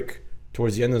lyric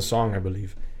towards the end of the song, I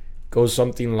believe, goes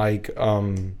something like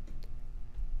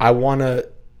I would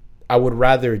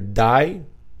rather die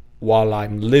while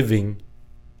I'm living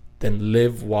than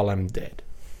live while I'm dead.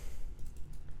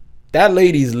 That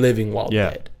lady's living while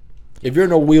dead. If you're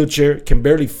in a wheelchair, can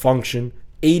barely function,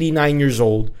 89 years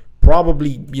old,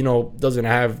 probably, doesn't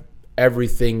have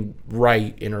everything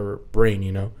right in her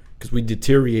brain, because we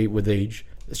deteriorate with age.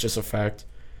 It's just a fact.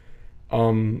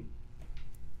 To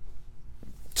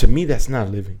me, that's not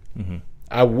living.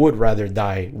 I would rather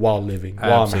die while living,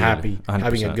 while I'm happy, 100%.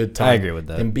 having a good time. I agree with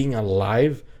that. Than being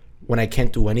alive when I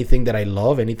can't do anything that I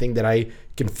love, anything that I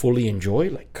can fully enjoy.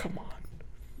 Like, come on.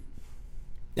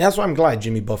 And that's why I'm glad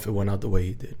Jimmy Buffett went out the way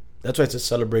he did. That's why it's a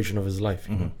celebration of his life.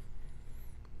 You know?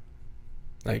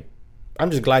 Like,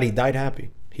 I'm just glad he died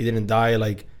happy. He didn't die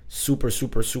like super,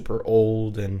 super, super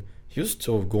old, and he was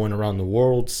still going around the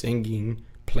world singing,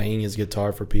 playing his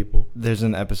guitar for people. There's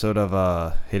an episode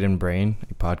of Hidden Brain,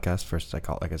 a podcast for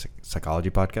like a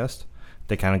psychology podcast,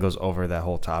 that kind of goes over that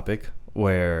whole topic,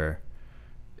 where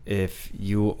if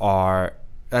you are,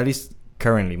 at least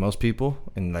currently, most people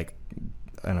in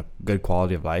a good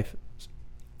quality of life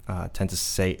tend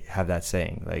to have that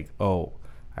saying, like, oh,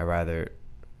 I rather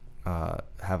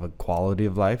have a quality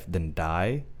of life than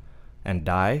die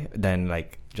than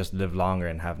like just live longer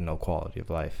and have no quality of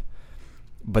life.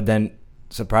 But then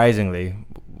surprisingly,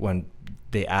 when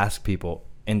they ask people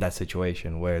in that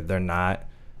situation where they're not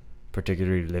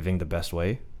particularly living the best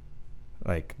way,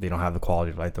 like they don't have the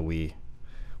quality of life that we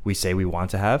say we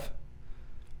want to have,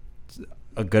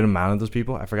 a good amount of those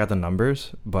people, I forgot the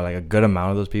numbers, but like a good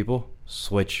amount of those people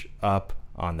switch up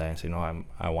on that and say, no,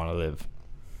 I want to live.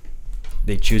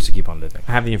 They choose to keep on living.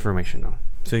 I have the information though,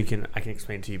 so I can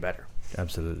explain it to you better.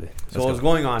 Absolutely. So what's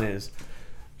going on is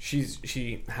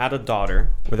she had a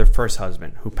daughter with her first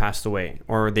husband who passed away,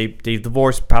 or they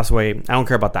divorced, passed away. I don't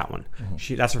care about that one.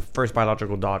 That's her first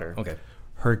biological daughter. Okay.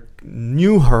 Her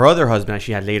other husband that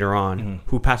she had later on,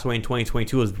 who passed away in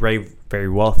 2022, was very, very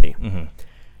wealthy.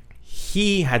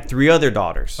 He had 3 other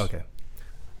daughters. Okay.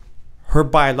 Her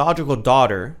biological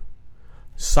daughter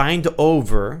signed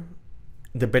over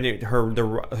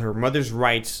her mother's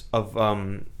rights of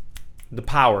the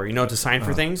power, to sign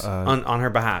for things on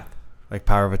her behalf. Like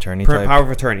power of attorney type? Power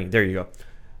of attorney. There you go.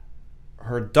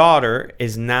 Her daughter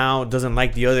doesn't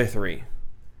like the other 3.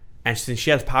 And since she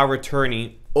has power of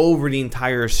attorney over the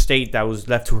entire estate that was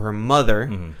left to her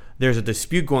mother, there's a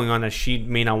dispute going on that she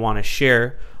may not want to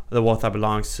share the wealth that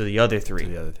belongs to the other 3.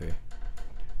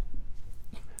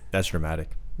 That's dramatic.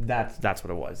 That's what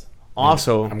it was.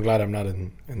 Also, I'm glad I'm not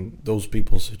in those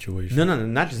people's situation. No,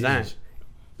 not just that.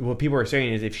 What people are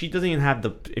saying is if she doesn't have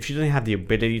the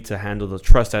ability to handle the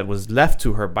trust that was left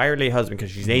to her by her late husband, because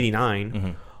she's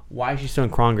 89, why is she still in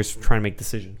Congress trying to make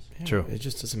decisions? Yeah, True. It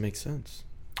just doesn't make sense.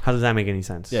 How does that make any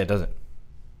sense? Yeah, it doesn't.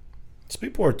 These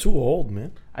people are too old,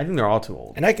 man. I think they're all too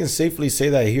old. And I can safely say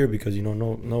that here because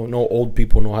no old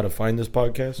people know how to find this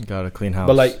podcast. Got a clean house.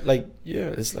 But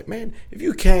it's like, man, if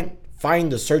you can't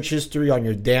find the search history on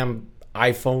your damn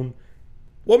iPhone,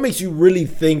 what makes you really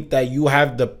think that you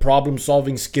have the problem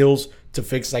solving skills to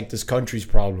fix like this country's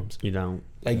problems? You don't.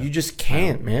 You just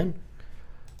can't, man.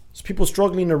 There's people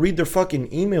struggling to read their fucking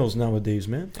emails nowadays,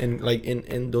 man. And like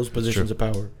in those positions of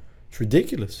power. It's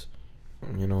ridiculous.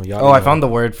 I found the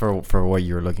word for what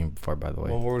you were looking for, by the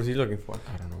way. Well, what was he looking for?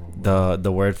 I don't know.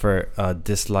 The word for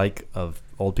dislike of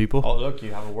old people. Oh, look,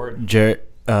 you have a word.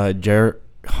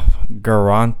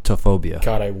 Gerontophobia.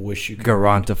 God, I wish you could.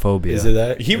 Gerontophobia. Is it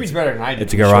that? He reads better than I do.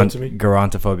 It's Gerontophobia.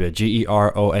 GerontophobiA.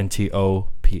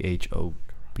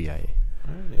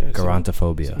 Yeah,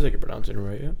 Gerontophobia. Seems like you're pronouncing it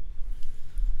right, yeah.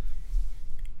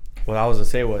 What I was going to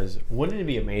say was, wouldn't it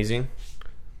be amazing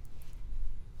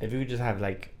if you could just have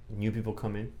like new people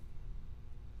come in?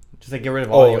 Just like get rid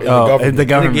of all the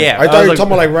government. Yeah, I thought you were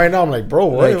talking about like right now. I'm like, bro,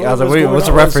 what? I was like, wait, what's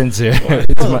the reference here?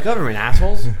 the government,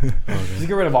 assholes. Just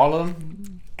get rid of all of them.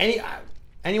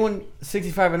 Anyone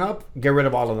 65 and up, get rid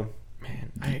of all of them.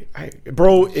 Man,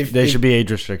 bro, if there should be age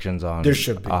restrictions on. There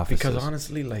should be offices. because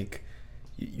honestly, like,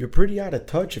 you're pretty out of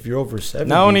touch if you're over 70.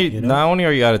 Not only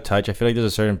are you out of touch, I feel like there's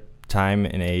a certain time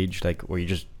and age like where you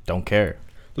just don't care.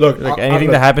 Look, like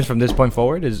anything that happens from this point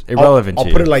forward is irrelevant. I'll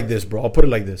put it like this, bro. I'll put it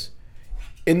like this.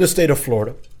 In the state of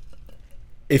Florida,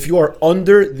 if you are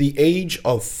under the age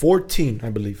of 14, I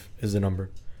believe is the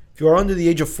number. If you are under the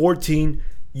age of 14,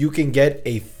 you can get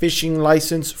a fishing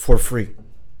license for free.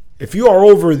 If you are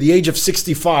over the age of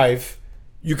 65,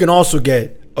 you can also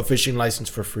get a fishing license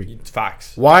for free. It's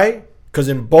facts. Why? Because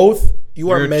in both,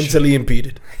 you're mentally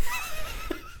impeded.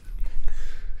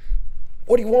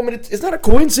 What do you want me to... It's not a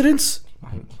coincidence.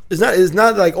 It's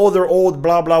not like, oh, they're old,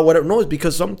 blah, blah, whatever. No, it's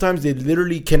because sometimes they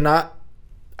literally cannot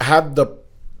have the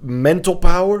mental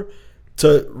power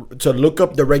to look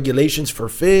up the regulations for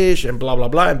fish and blah, blah,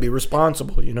 blah and be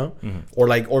responsible, Or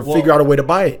figure out a way to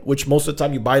buy it, which most of the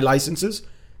time you buy licenses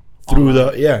through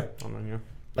online.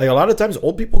 Like a lot of times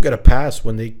old people get a pass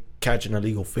when they catch an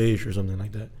illegal fish or something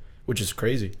like that, which is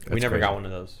crazy. We never got one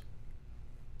of those.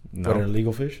 No. What, an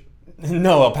illegal fish?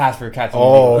 No, a pass for catching.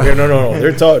 Oh, okay, no.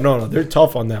 They're tough. No, they're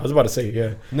tough on that. I was about to say,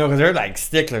 yeah. No, because they're like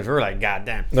sticklers. We're like,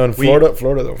 goddamn. No, in Florida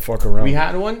don't fuck around. We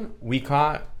had one. We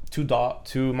caught two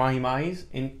mahi-mahis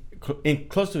in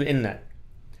close to the inlet,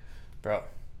 bro.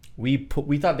 We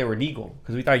thought they were legal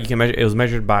because we thought you can measure. It was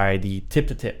measured by the tip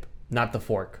to tip, not the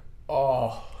fork.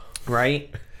 Oh,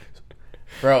 right,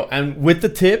 bro. And with the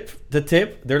tip,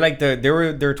 they're like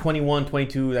they're 21,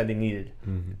 22 that they needed.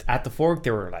 Mm-hmm. At the fork,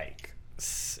 they were like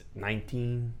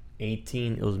 19,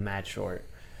 18. It was mad short.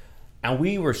 And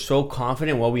we were so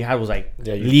confident what we had was like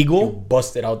legal. You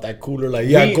busted out that cooler like,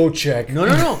 go check. No.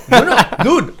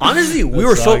 Dude, honestly, we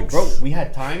were so... Bro, we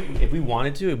had time. If we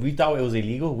wanted to, if we thought it was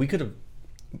illegal, we could have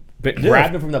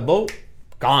grabbed it from the boat.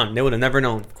 Gone. They would have never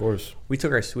known. Of course. We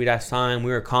took our sweet-ass time.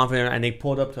 We were confident, and they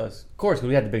pulled up to us. Of course, because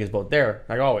we had the biggest boat there,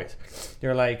 like always. They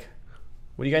were like,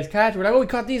 what do you guys catch? We're like, we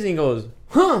caught these. And he goes,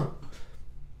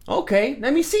 okay,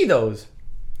 let me see those.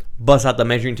 Bust out the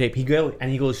measuring tape. He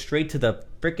goes straight to the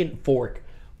freaking fork.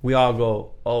 We all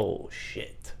go, oh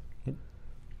shit.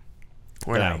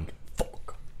 We're like,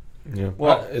 fuck. Yeah.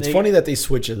 Well, it's funny that they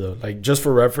switch it though. Like just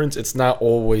for reference, it's not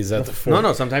always at the fork.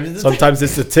 No. Sometimes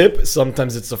it's the tip.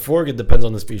 Sometimes it's the fork. It depends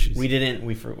on the species. We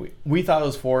thought it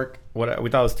was fork. We thought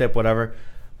it was tip. Whatever.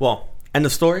 Well, end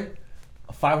of story.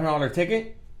 A $500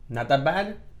 ticket. Not that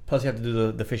bad. Plus you have to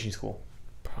do the fishing school.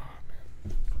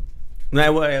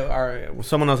 No,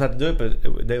 someone else had to do it,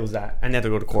 but it was that. And they had to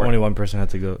go to court. Only one person had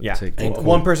to go. Yeah, take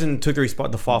one person took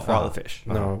the fall for all the fish.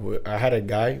 No, I had a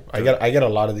guy. I get a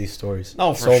lot of these stories.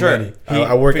 Oh, for sure. Many.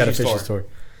 I work at a fishing store,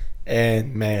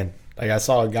 and man, like I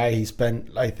saw a guy. He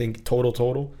spent, I think,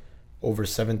 total over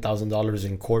 $7,000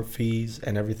 in court fees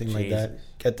and everything like that.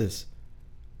 Get this,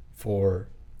 for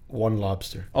one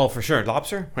lobster. Oh, for sure,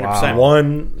 lobster, 100%. Wow.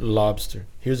 One lobster.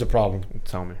 Here's the problem.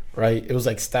 Tell me. Right, it was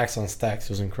like stacks on stacks. It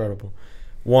was incredible.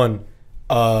 One,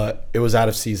 it was out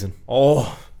of season.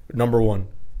 Oh, Number one.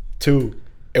 Two,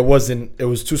 it was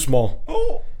too small.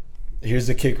 oh. Here's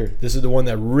the kicker. This is the one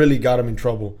that really got him in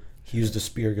trouble. He used a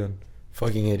spear gun.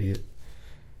 Fucking idiot.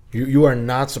 You are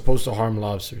not supposed to harm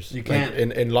lobsters. You can't.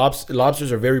 Like, and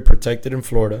lobsters are very protected in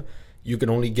Florida. You can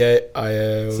only get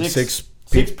six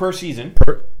per season.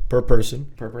 per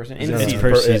person. Per person. Is In it season.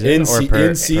 per season or per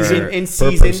in season. In per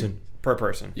season. person. Per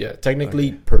person. Yeah,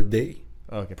 technically per day.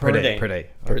 Okay, Per day. Per day.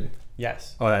 Per,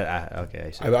 Yes. Oh, okay.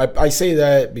 I see. I say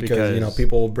that because you know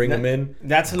people bring That- them in.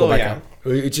 That's a go little, back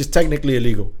yeah. out. It's just technically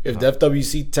illegal. If the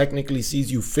FWC technically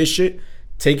sees you fish it,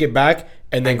 take it back,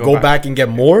 and then And go go back and get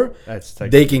more, That's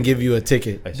they can give you a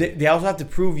ticket. I see. They also have to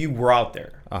prove you were out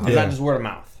there. It's Yeah. not just word of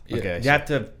mouth. Okay, I You see. have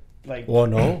to, like... Well,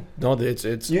 no,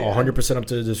 it's Yeah. 100% up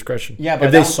to the discretion. Yeah, but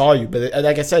if they that- saw you, but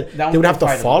like I said, that they would have to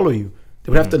notify them. follow you. They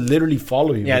would have to literally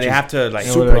follow you. Yeah, which they is- have to, like... You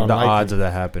know, super like the unlikely. odds of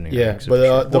that happening. Yeah, like,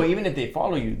 but well, even if they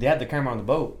follow you, they have the camera on the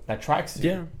boat that tracks you.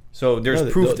 yeah, So there's No,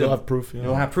 proof. They'll have proof. Yeah.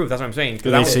 They'll have proof. That's what I'm saying. 'Cause do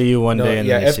that they was- see you one No, day and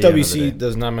yeah, then they see you FWC another day?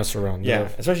 does not mess around. Yeah,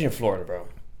 especially in Florida, bro.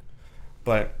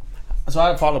 But so I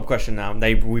have a follow-up question now.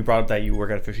 We brought up that you work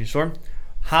at a fishing store.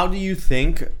 How do you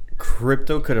think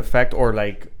crypto could affect, or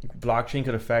like blockchain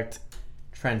could affect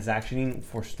transactioning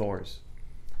for stores?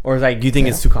 Or is like, do you think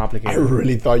it's too I complicated?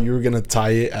 really thought you were gonna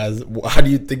tie it as how do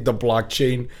you think the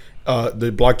blockchain's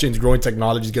growing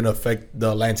technology is gonna affect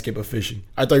the landscape of fishing?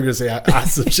 I thought you were gonna say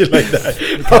some shit like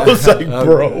that. I was like,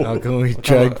 bro, How can we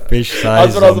track fish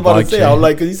size? that's what I was on about to say. I was blockchain?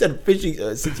 like, because you said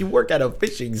fishing. Since you work at a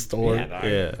fishing store,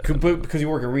 Yeah. Because you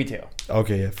work in retail.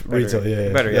 okay, yeah, retail, yeah,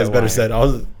 better, that's yeah, better why? said. I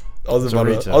was about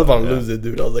retail, to yeah. lose it,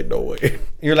 dude. I was like, no way.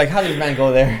 You're like, how does man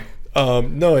go there?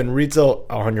 No, in retail,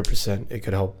 100%, it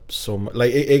could help so much.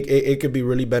 Like it could be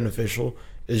really beneficial.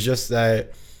 It's just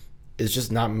that it's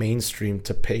just not mainstream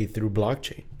to pay through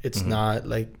blockchain. It's not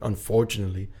like,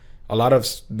 unfortunately, a lot of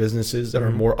businesses that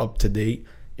are more up to date.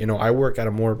 You know, I work at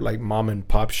a more like mom and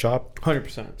pop shop,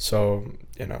 100%. so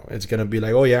you know it's gonna be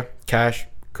like, oh yeah, cash,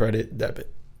 credit,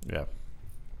 debit. Yeah.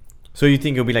 So you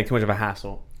think it'll be like too much of a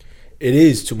hassle? It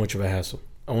is too much of a hassle.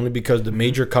 Only because the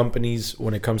major companies,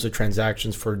 when it comes to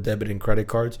transactions for debit and credit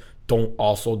cards, don't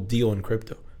also deal in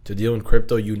crypto. To deal in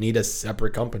crypto, you need a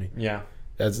separate company. Yeah.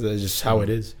 That's just how it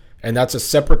is. And that's a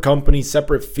separate company,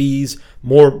 separate fees,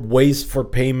 more ways for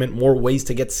payment, more ways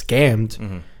to get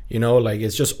scammed. You know, like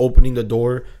it's just opening the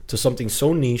door to something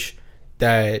so niche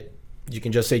that you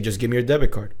can just say, just give me your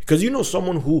debit card. Because you know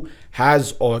someone who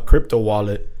has a crypto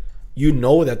wallet, you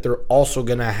know that they're also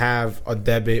going to have a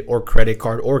debit or credit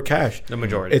card or cash. The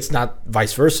majority. It's not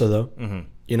vice versa though.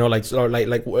 You know, like it's not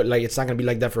going to be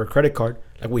like that for a credit card.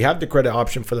 Like we have the credit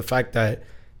option for the fact that,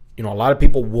 you know, a lot of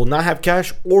people will not have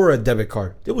cash or a debit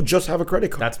card. They will just have a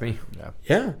credit card. That's me.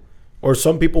 Yeah. Or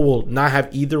some people will not have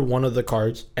either one of the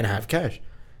cards and have cash.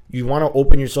 You want to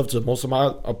open yourself to the most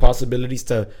amount of possibilities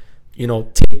to, you know,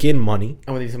 take in money.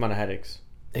 And with these amount of headaches.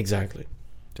 Exactly.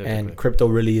 Typically. And crypto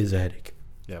really is a headache.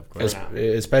 Yeah, of course.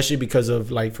 Especially because of,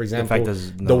 like, for example, fact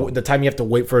is no- the time you have to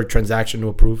wait for a transaction to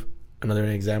approve. Another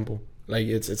example. Like,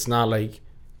 it's not like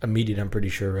immediate, I'm pretty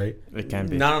sure, right? It can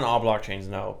be. Not on all blockchains,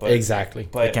 no. But Exactly.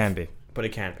 But It can be. But it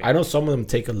can be. I know some of them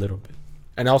take a little bit.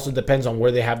 And also depends on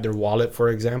where they have their wallet, for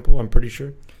example, I'm pretty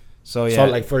sure. So yeah. So,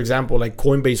 like, for example, like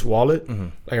Coinbase wallet,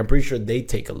 like I'm pretty sure they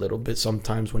take a little bit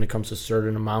sometimes when it comes to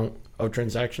certain amount of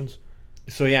transactions.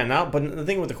 So yeah, now but the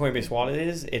thing with the Coinbase wallet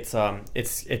is it's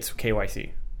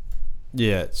KYC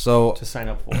Yeah. So to sign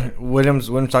up for it. William's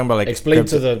talking about like Explain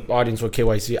to the audience what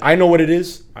KYC. I know what it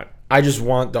is. Right. I just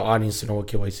want the audience to know what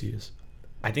KYC is.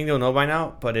 I think they'll know by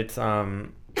now, but it's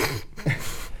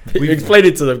Explain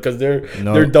it to them because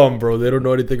No. they're dumb, bro. They don't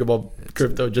know anything about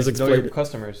crypto. Just know explain your it.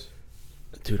 customers.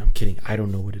 Dude, I'm kidding. I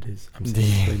don't know what it is. I'm still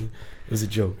explaining. It was a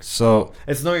joke. So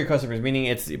It's know your customers, meaning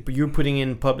it's you're putting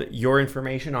in public your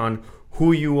information on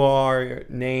who you are, your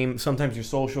name, sometimes your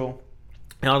social.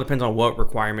 It all depends on what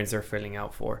requirements they're filling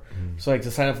out for. So like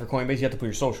to sign up for Coinbase, you have to put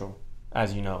your social,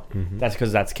 as you know. That's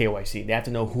because that's KYC. They have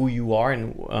to know who you are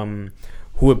and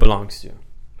who it belongs to.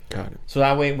 Got it. So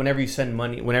that way, whenever you send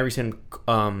money, whenever you send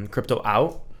crypto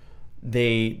out,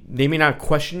 they may not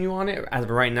question you on it as of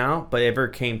right now, but if it ever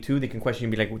came to, they can question you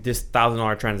and be like, this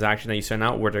 $1,000 transaction that you sent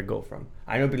out, where did it go from?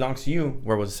 I know it belongs to you.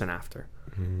 Where was it sent after?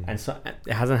 Mm-hmm. And so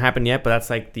it hasn't happened yet, but that's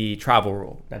like the travel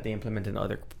rule that they implement in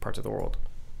other parts of the world.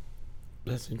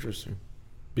 That's interesting,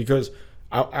 because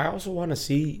I also want to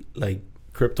see like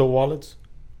crypto wallets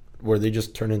where they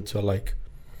just turn into like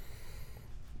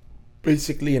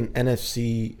basically an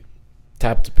NFC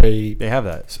tap to pay. They have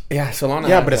that. Yeah, Solana.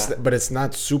 Yeah, has but that. but it's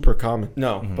not super common.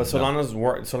 No, Mhm. but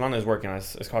Solana is working on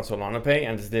it. It's called Solana Pay,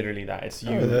 and it's literally that. It's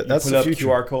you, that's you the pull up future.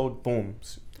 QR code, boom,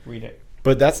 read it.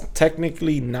 But that's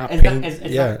technically not It's not- paying. it's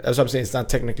Yeah, not- that's what I'm saying. It's not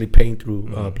technically paying through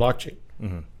Mhm. blockchain.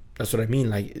 Mm-hmm. That's what I mean.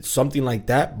 Like it's something like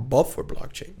that, but for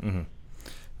blockchain. Mm-hmm.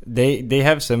 They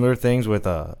have similar things with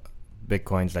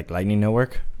Bitcoin's like Lightning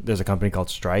Network. There's a company called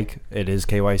Strike. It is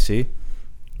KYC,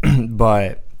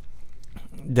 but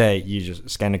that you just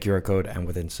scan a QR code and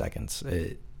within seconds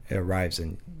it arrives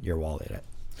in your wallet.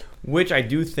 Which I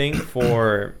do think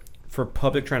for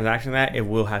public transaction that it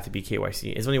will have to be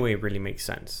KYC. It's the only way it really makes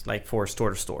sense. Like for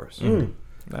store to stores. Mm.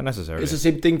 Not necessarily. It's the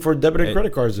same thing for debit and It-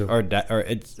 credit cards, though. or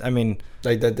it's. I mean,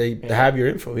 Like that they have your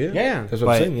info. Yeah, Yeah. that's what I'm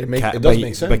but saying. It ca- does but-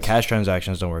 make sense. But cash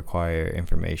transactions don't require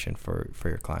information for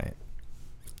your client.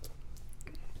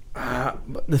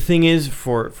 But the thing is,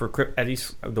 for at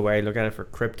least the way I look at it for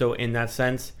crypto in that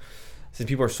sense, since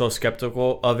people are so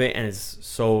skeptical of it and it's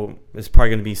probably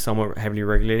going to be somewhat heavily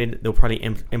regulated, they'll probably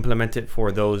implement it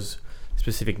for those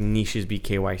specific niches, be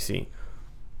KYC.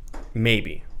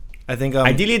 Maybe. I think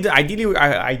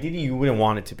Ideally, you wouldn't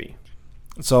want it to be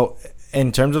so.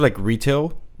 In terms of like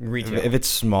retail, retail. if it's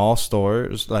small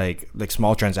stores, like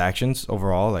small transactions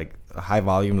overall, like high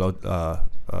volume,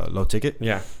 low ticket,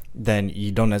 Yeah, then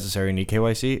you don't necessarily need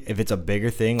KYC. If it's a bigger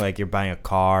thing, like you're buying a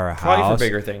car or a probably house, for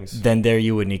bigger things. then there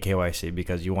you would need KYC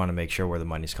because you want to make sure where the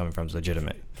money's coming from is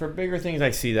legitimate. For bigger things,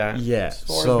 I see that. Yeah,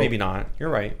 Stores, so- maybe not. You're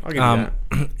right. I'll give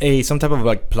you that. Some type of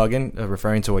like plugin,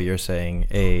 referring to what you're saying,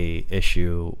 a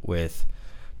issue with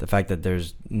the fact that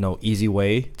there's no easy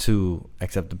way to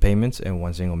accept the payments in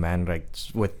one single manner, like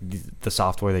with the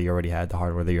software that you already had, the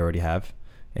hardware that you already have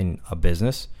in a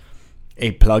business.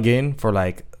 A plugin for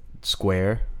like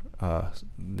Square,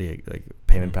 the like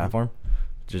payment platform,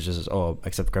 just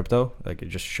accept crypto. Like it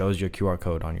just shows your QR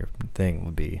code on your thing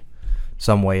would be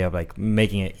some way of like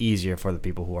making it easier for the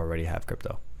people who already have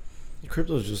crypto.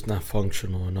 Crypto is just not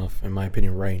functional enough, in my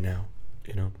opinion, right now.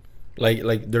 You know,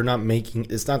 like they're not making.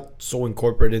 It's not so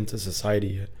incorporated into society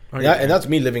yet. And that's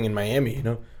me living in Miami. You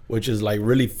know, which is like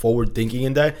really forward thinking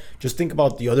in that. Just think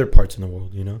about the other parts in the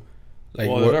world. You know, like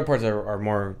Well, the other parts are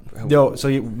more. Yo, so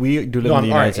we do live in the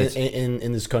United States.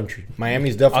 in this country. Miami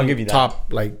is definitely I'll give you that.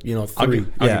 top, like, you know, I'll three.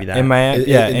 give you that. In Miami,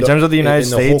 in terms of the United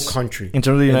States, whole country. in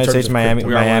terms of the United terms States, of Miami, crypto.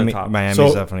 We are one of the Miami, top. Miami So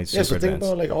is definitely super yeah, so think advanced.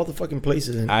 about like all the fucking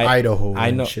places in I Idaho I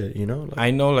and know- shit, you know? Like,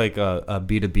 I know like a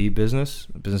B2B business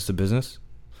to business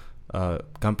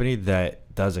company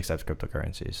that does accept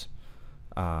cryptocurrencies.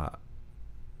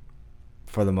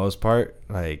 For the most part,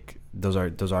 like those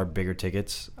are bigger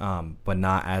tickets, but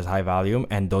not as high volume,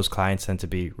 and those clients tend to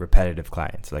be repetitive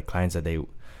clients, like clients that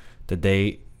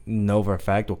they know for a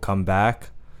fact will come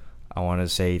back. I want to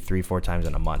say 3-4 times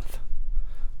in a month,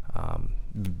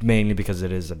 mainly because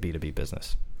it is a B2B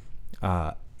business.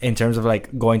 In terms of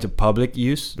like going to public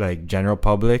use, like general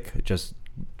public, just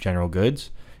general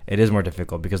goods, it is more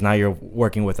difficult because now you're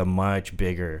working with a much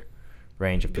bigger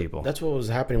range of people. that's what was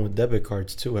happening with debit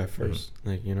cards too at first.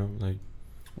 Like, you know, like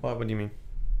What do you mean?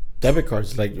 debit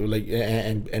cards, like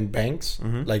and banks,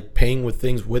 Mhm. like paying with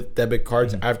things with debit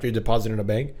cards Mhm. after you deposit in a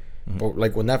bank. Mhm. But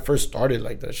like when that first started,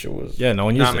 like that shit was. Yeah, no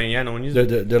one No, uses I it. mean, no one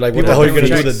uses it. They're like, what People the hell are you have gonna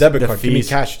do with checks. the debit The card? Give me fees.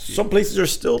 cash. Some places are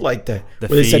still like that. The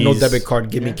Where they said no fees. debit card,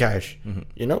 give me Yeah. cash. Mhm.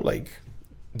 You know, like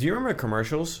Do you remember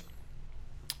commercials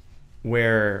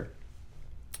where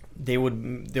they'll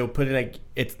put it like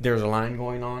there's a line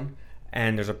going on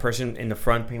and there's a person in the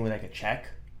front paying with like a check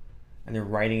and they're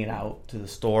writing it out to the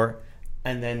store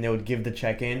and then they would give the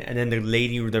check in and then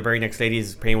the very next lady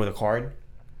is paying with a card.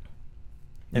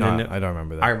 And No, then I don't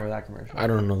remember that. I remember that commercial. I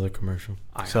don't know the commercial.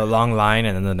 So long line,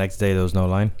 and then the next day there was no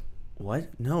line. What?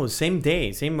 No, same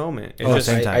day, same moment. It's Oh, just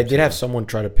same time. I did have someone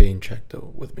try to pay in check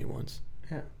though with me once,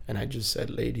 yeah. and I just said,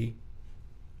 "Lady,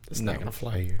 it's No. not gonna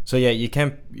fly here." So yeah, you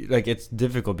can't like it's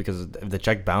difficult because if the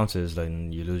check bounces,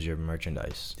 then you lose your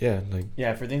merchandise. Yeah, like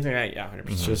Yeah, for things like that, yeah, 100%.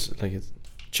 it's just like it's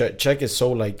check is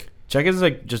so like Check is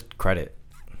like just credit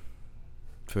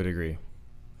to a degree,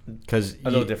 because A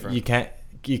little different. You can't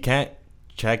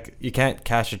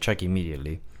cash a check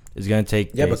immediately. It's gonna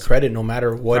take yeah, days. but credit no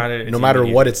matter what, Credit, no it's matter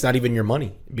immediate. what, it's not even your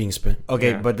money being spent.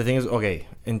 Okay, Yeah. but the thing is, okay,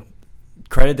 and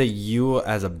credit that you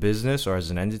as a business or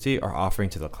as an entity are offering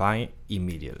to the client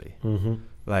immediately. Mm-hmm.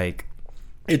 Like,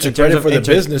 It's in a credit terms for of- the in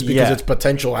ter- business because yeah. it's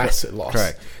potential asset loss.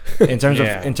 correct. In terms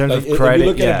Yeah. of in terms Like, of credit, if you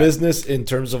look yeah. at a business in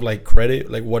terms of like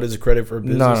credit, like what is a credit for a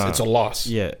business? No, no. It's a loss.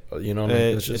 Yeah, You know, like,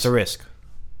 it's a risk.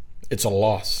 it's a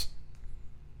loss.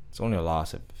 It's only a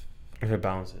loss if it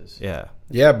balances. yeah.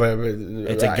 Yeah, but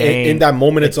It's a in gain. that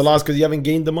moment, it's a It's- loss because you haven't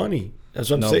gained the money. That's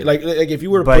what I'm No. saying. Like if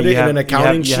you were to But put you it have- in an you have-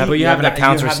 accounting you sheet, have- But you have an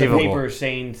accounts you have receivable. the paper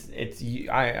saying it's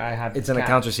I have. It's an cash.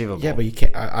 accounts receivable. yeah, but you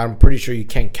can't. I'm pretty sure you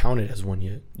can't count it as one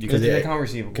yet. You It's could, an account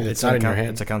receivable. because It's it's not in your account, hand.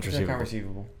 It's accounts an account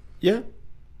receivable. receivable. Yeah,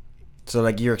 So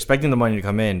like you're expecting the money to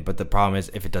come in, but the problem is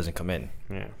if it doesn't come in,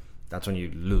 Yeah. that's when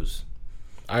you lose.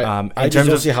 I In just terms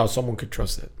don't of- see how someone could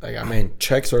trust it. Like I mean,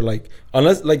 checks are like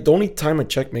unless like the only time a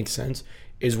check makes sense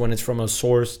is when it's from a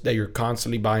source that you're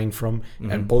constantly buying from,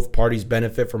 and both parties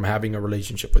benefit from having a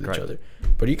relationship with Correct. each other.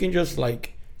 But you can just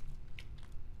like,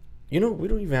 we don't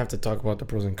even have to talk about the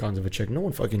pros and cons of a check. No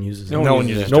one fucking uses it. No one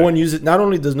uses No check. one uses. Not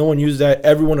only does no one use that,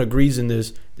 everyone agrees in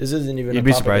this. This isn't even You'd a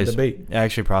be topic of surprised. debate. I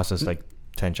actually process like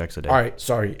 10 checks a day. All right,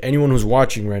 sorry. Anyone who's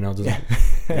watching right now doesn't.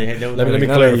 Let Let me None of you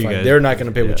clarify. guys. They're not going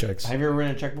to pay with Yeah. checks. Have you ever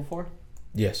written a check before?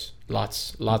 Yes,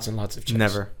 lots and lots of checks.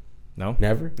 Never. No.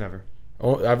 Never. Never.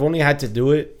 Oh, I've only had to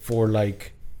do it for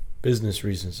like business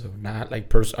reasons, though. Not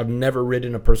like I've never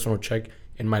written a personal check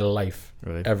in my life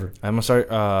Really? ever. I'm gonna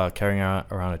start carrying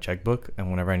around a checkbook, and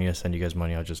whenever I need to send you guys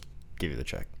money, I'll just give you the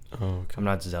check. Oh, okay. I'm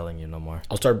not zelling you no more.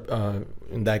 I'll start.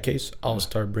 In that case, I'll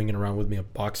start bringing around with me a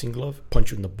boxing glove, punch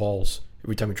you in the balls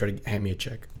every time you try to hand me a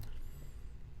check.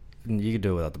 You can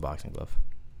do it without the boxing glove.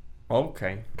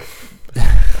 Okay.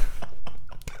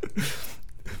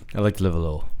 I like to live a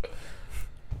little.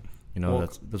 You know, Well-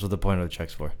 that's what the point of the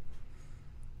check's for.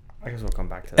 I guess we'll come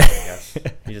back to that. I guess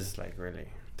you just like really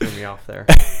threw me off there.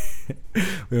 I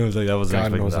was like, that wasn't God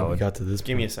expecting knows that how we one. got to this.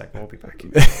 Give me a point. second. We'll be back.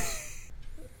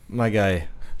 My guy.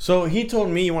 So he told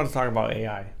me you want to talk about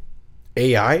AI.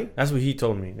 AI, That's what he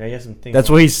told me. That he has some things. That's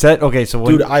what he said. Okay, so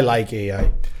when, dude. I like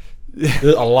AI.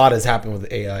 A lot has happened with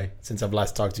AI since I've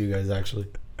last talked to you guys. Actually,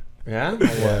 Yeah.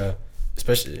 yeah,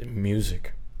 especially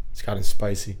music. It's gotten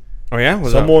spicy. Oh yeah.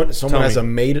 What's Someone Tell has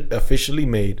me. officially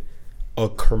made a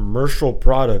commercial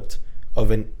product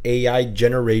of an AI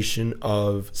generation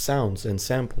of sounds and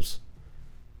samples.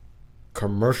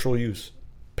 Commercial use,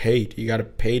 paid. You got to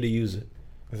pay to use it.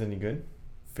 Is it any good?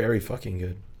 Very fucking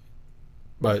good.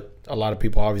 But a lot of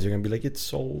people obviously are gonna be like, it's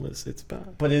soulless. It's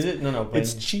bad. But is it? No. But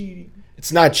It's cheating.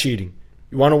 It's not cheating.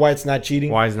 You want to know why it's not cheating?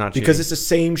 why is it not? Because cheating? it's the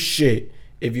same shit.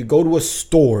 If you go to a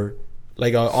store,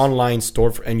 like an online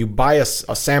store, and you buy a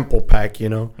sample pack,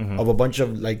 of a bunch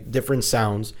of like different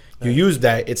sounds, you use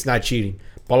that, it's not cheating.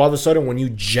 But all of a sudden, when you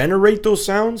generate those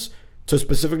sounds to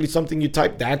specifically something you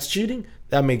type, that's cheating.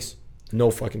 That makes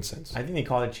no fucking sense. I think they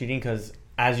call it cheating because,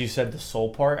 as you said, the soul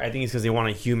part. I think it's because they want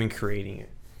a human creating it.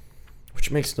 Which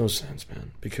makes no sense,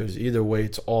 man. Because either way,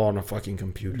 it's all on a fucking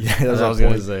computer. yeah, At that's what that I was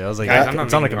gonna point. say. I was like, Guys, I'm it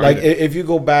not sounded like making an Like argument. if you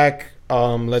go back,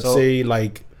 let's So- say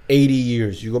like 80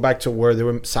 years, you go back to where they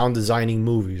were sound designing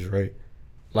movies, right?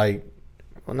 Like,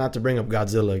 well, not to bring up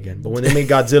Godzilla again, but when they made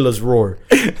Godzilla's roar,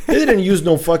 they didn't use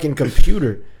no fucking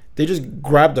computer. They just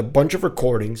grabbed a bunch of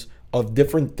recordings of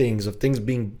different things, of things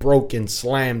being broken,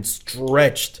 slammed,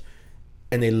 stretched,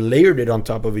 and they layered it on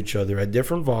top of each other at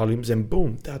different volumes, and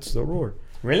boom, that's the roar.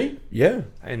 Really? Yeah.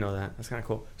 I didn't know that. That's kind of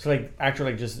cool. So like,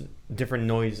 actually, like just different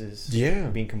noises. Yeah.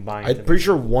 Being combined. I'm pretty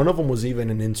sure one of them was even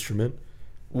an instrument.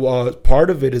 Part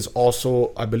of it is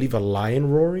also, I believe, a lion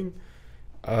roaring.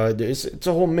 It's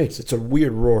a whole mix. It's a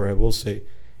weird roar, I will say.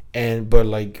 But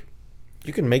like,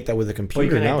 you can make that with a But you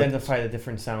computer can now. identify the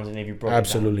different sounds, and if you broke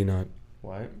Absolutely not. it down.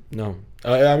 What? No.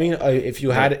 I mean, if you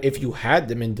had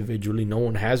them individually, no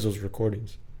one has those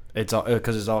recordings. It's all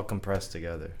because it's all compressed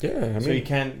together. Yeah, I So you mean,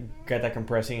 can't get that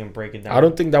compressing and break it down. I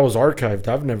don't think that was archived.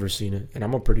 I've never seen it, and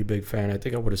I'm a pretty big fan. I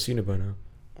think I would have seen it by now.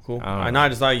 Cool. I don't I know. know. I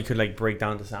just thought you could like break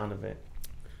down the sound of it.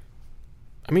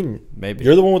 I mean, Maybe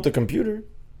you're the one with the computer.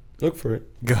 Look for it.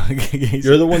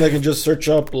 You're the one that can just search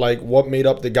up like what made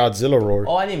up the Godzilla roar.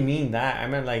 Oh, I didn't mean that. I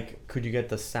meant like, could you get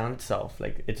the sound itself?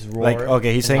 Like it's roar. like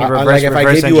okay, he's saying Like reverse. if I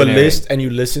reverse gave you a engineering. list and you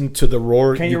listen to the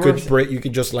roar, Can you you could reverse- you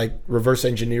could just like reverse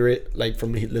engineer it like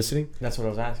from the listening. That's what I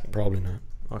was asking. Probably not.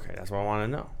 Okay, that's what I want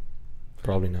to know.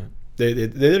 Probably not. They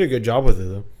did a good job with it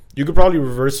though. You could probably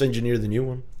reverse engineer the new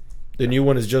one. The new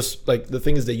one is just like the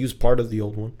thing is they use part of the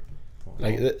old one.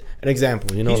 Like an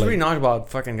example, He's like, pretty knowledgeable about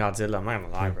fucking Godzilla. I'm not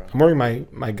gonna lie, bro. I'm wearing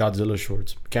my Godzilla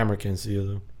shorts. Camera can't see it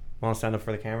though. Want to stand up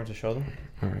for the camera to show them?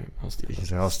 All right, I'll stay.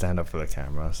 He's like, I'll stand up for the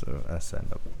camera, so I stand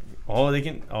up. Oh, they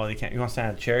can. Oh, they can't. You want to stand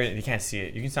on a chair? They can't see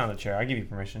it. You can stand on a chair. I'll give you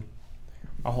permission.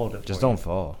 I'll hold it. Just for you. don't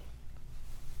fall.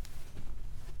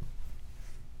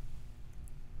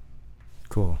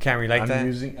 Cool. Camera, you like that?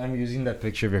 I'm using that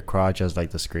picture of your crotch as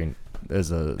like the screen, as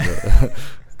the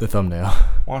the thumbnail.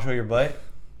 Want to show your butt?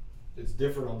 It's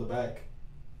different on the back.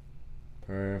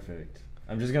 Perfect.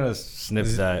 I'm just gonna snip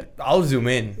that. I'll zoom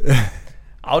in.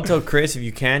 I'll tell Chris if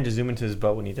you can just zoom into his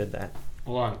butt when he did that.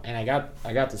 Hold on, and I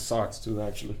got the socks too.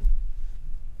 Actually,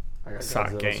 I got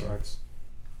Sock Godzilla game. socks.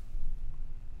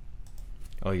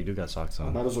 Oh, you do got socks I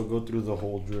on. might as well go through the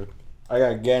whole drip. I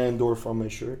got Ganondorf on my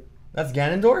shirt. That's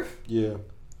Ganondorf? Yeah,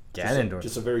 Ganondorf.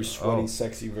 Just a very sweaty, Oh.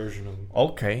 sexy version of him.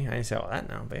 Okay, I didn't say all that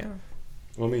now, but yeah.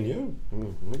 I mean,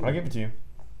 yeah. I'll give it to you.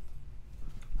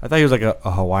 I thought he was like a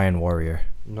Hawaiian warrior.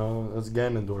 No, that's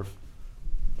Ganondorf.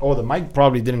 Oh, the mic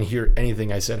probably didn't hear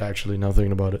anything I said. Actually, now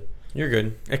thinking about it. You're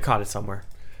good. It caught it somewhere.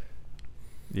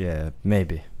 Yeah,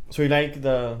 maybe. So you like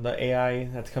the AI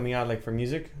that's coming out like for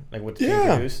music? Like what's being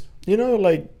Yeah. produced? You know,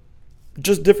 like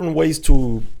just different ways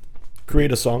to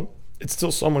create a song. It's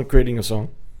still someone creating a song.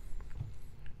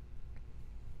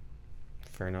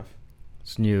 Fair enough.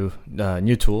 It's new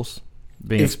tools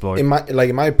being explored. In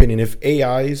my opinion, if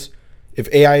AI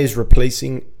is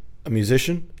replacing a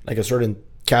musician, like a certain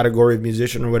category of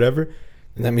musician or whatever,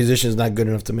 then that musician is not good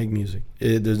enough to make music.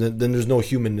 Then there's no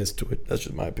humanness to it. That's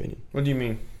just my opinion. What do you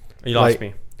mean? You lost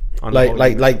me. On Like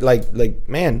the whole-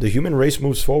 man, the human race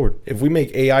moves forward. If we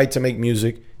make AI to make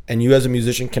music and you as a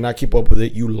musician cannot keep up with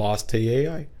it, you lost to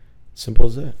AI. Simple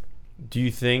as that. Do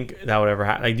you think that would ever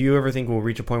happen? Like, do you ever think we'll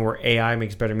reach a point where AI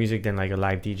makes better music than like a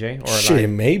live DJ or a Shit, live?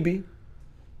 maybe.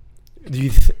 Do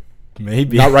you?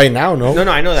 Maybe Not right now, no. No,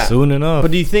 I know that. soon enough.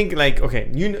 But do you think like okay,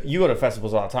 you go to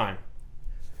festivals all the time?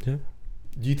 Yeah.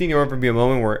 Do you think there will ever be a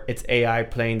moment where it's AI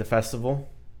playing the festival?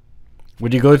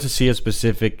 Would you go to see a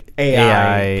specific AI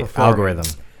AI performing? algorithm?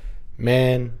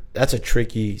 Man, that's a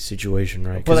tricky situation,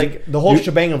 right? But 'Cause like the whole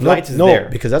shebang of lights is there.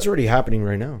 because that's already happening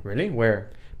right now. Really? Where?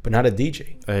 But not a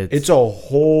DJ. It's- It's a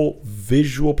whole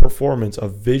visual performance, a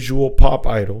visual pop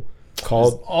idol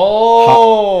called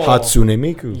Oh, Hatsune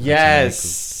Miku.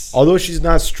 Yes. Although she's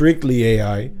not strictly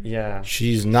AI, Yeah.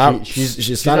 she's not.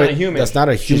 she's not, not a a human. That's not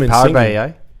a She's human. powered by singing.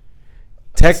 AI.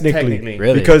 Technically,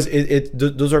 Really? because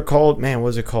those are called. Man, what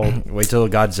is it called? Wait till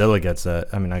Godzilla gets that.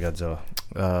 I mean, not Godzilla.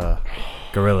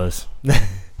 Gorillas.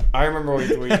 I remember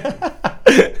when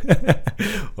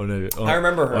I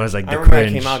remember her. Oh, it's like I the remember that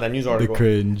cringe. came out that news The article.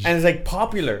 cringe. And it's like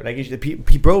popular.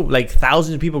 Like bro, like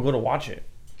thousands of people go to watch it.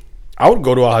 I would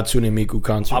go to a Hatsune Miku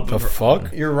concert. The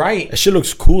fuck? You're right. That shit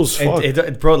looks cool as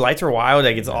fuck. Bro, lights are wild.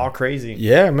 Like it's all crazy.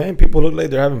 Yeah, man. People look like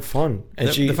they're having fun. And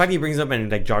The fact he brings up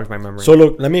and like jogs my memory. So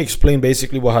look, let me explain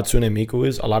basically what Hatsune Miku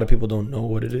is. A lot of people don't know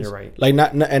what it is. You're right. Like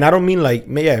not and I don't mean like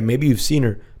maybe you've seen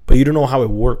her, but you don't know how it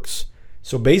works.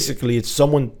 So basically, it's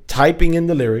someone typing in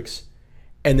the lyrics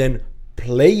and then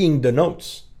playing the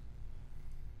notes.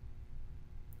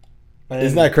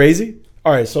 Isn't that crazy?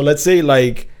 All right, so let's say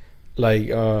like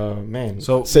man.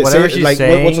 So whatever she's like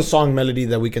saying- what's a song melody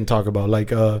that we can talk about?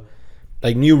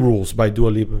 Like New Rules by Dua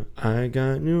Lipa. I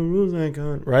got new rules I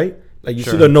got, right? Like you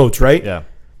see Sure. the notes, right? Yeah.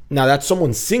 Now that's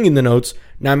someone singing the notes.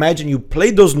 Now imagine you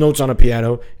played those notes on a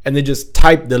piano and then just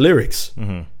type the lyrics.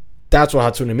 Mm-hmm. That's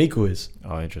what Hatsune Miku is.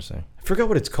 Oh, interesting. I forgot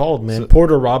what it's called, man. So-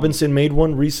 Porter Robinson made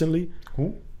one recently.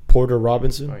 Who? Porter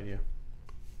Robinson, No idea.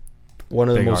 one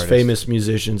of the Big most artist. famous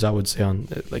musicians, I would say on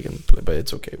but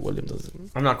it's okay. William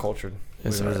doesn't. I'm not cultured.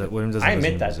 It's William alright. William doesn't I listen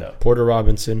admit to that music. though. Porter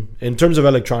Robinson, in terms of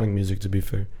electronic music, to be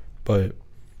fair, but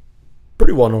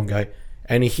pretty well known guy.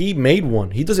 And he made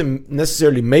one. He doesn't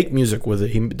necessarily make music with it.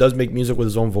 He does make music with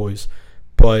his own voice,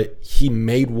 but he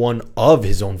made one of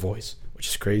his own voice, which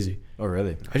is crazy. Oh,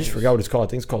 really? I just forgot what it's called. I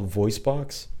think it's called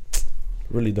VoiceBox.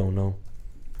 Really don't know.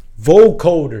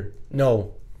 Vocoder.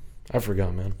 No, I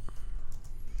forgot, man.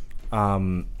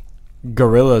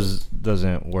 Gorillas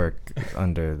doesn't work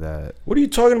under that. What are you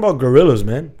talking about, Gorillas,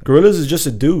 man? Gorillas is just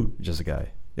a dude. Just a guy.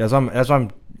 Yeah, that's what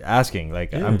I'm asking.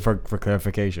 Like, Yeah. I'm for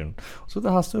clarification. What's with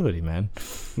the hostility, man?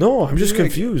 No, I'm just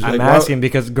confused. I'm Like, asking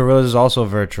because Gorillas is also a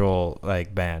virtual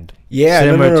like band. Yeah,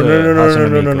 no, Similar no, to no, no, no, no,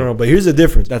 Hatsune no, no, Miku. no. But here's the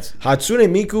difference. That's Hatsune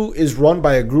Miku is run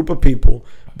by a group of people,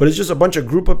 but it's just a bunch of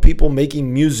group of people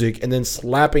making music and then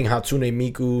slapping Hatsune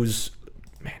Miku's.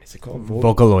 Man, is it called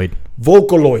Vocaloid.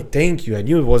 Vocaloid? Thank you. I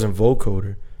knew it wasn't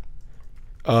vocoder.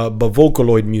 But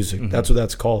Vocaloid music. That's what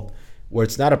that's called. Where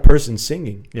it's not a person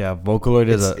singing. Yeah, Vocaloid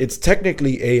is It's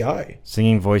technically AI.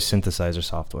 singing voice synthesizer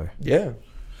software. Yeah,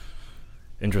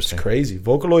 Interesting. it's crazy.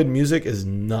 Vocaloid music is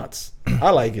nuts.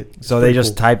 I like it. It's So they pretty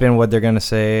just cool. type in what they're gonna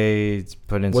say,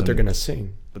 put in what some, they're gonna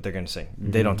sing. what they're gonna sing.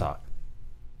 They don't talk.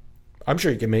 I'm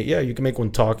sure you can make. Yeah, you can make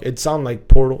one talk. It sound like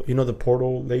Portal. You know the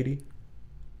Portal lady.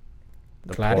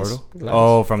 The Gladys? Portal? Gladys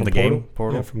Oh, from the game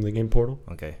Portal? Yeah, from the game Portal.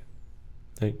 Okay.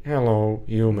 Like, hello,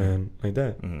 human, like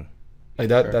that. hmm Like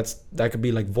that. Sure. That could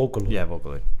be like Vocaloid. Yeah,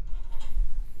 Vocaloid.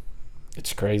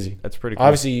 It's crazy. That's pretty cool.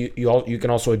 Obviously, you can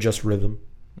also adjust rhythm.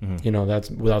 Mhm. You know, that's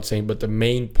without saying. But the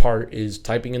main part is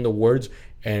typing in the words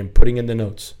and putting in the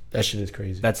notes. That shit is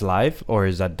crazy. That's live, or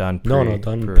is that done? No,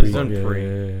 done pre- pre. Done Yeah, pre.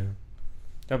 yeah, yeah.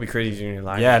 That'd be crazy doing it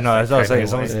live. Yeah, no, that's what I was saying.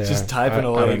 Typing away. Someone's Yeah. just typing I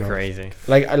away. don't That'd be know. crazy.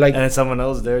 Like I like And then someone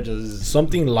else there just.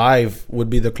 something live would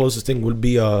be the closest thing. Would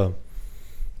be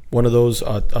one of those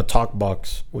a talk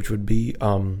box, which would be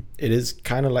it is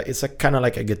kind of like it's kind of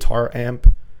like a guitar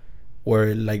amp, where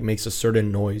it like makes a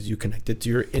certain noise. You connect it to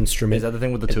your instrument. Is that the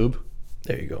thing with the tube?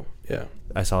 There you go. Yeah,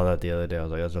 I saw that the other day. I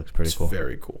was like, that looks pretty it's cool.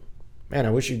 very cool. Man, I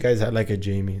wish you guys had like a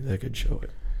Jamie that could show it,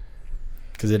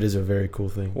 because it is a very cool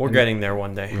thing. We're And- getting there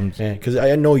one day. Yeah, because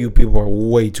I know you people are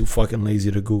way too fucking lazy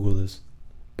to Google this,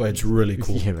 but it's really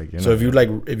cool. Yeah, like, So if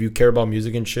you care about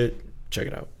music and shit, check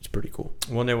it out. It's pretty cool.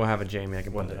 One day we'll have a Jamie. I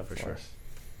can One put it day, up for for sure. sure.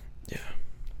 Yeah,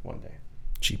 One day.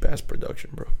 cheap ass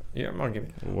production, bro. Yeah, I'm gonna give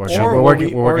it. we're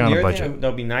working on a budget. That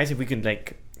would be nice if we could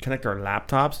like connect our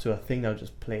laptops to a thing that would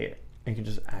just play it and you can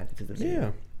just add it to the video.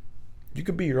 Yeah, you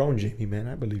could be your own Jamie, man.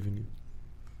 I believe in you.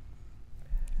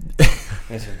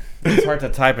 Listen, it's hard to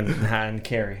type and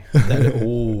carry.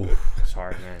 Ooh, It's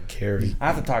hard, man. Carrie. I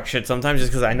have to talk shit sometimes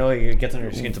just because I know it gets on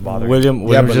your skin to bother. William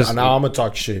Yeah, but just now I'm gonna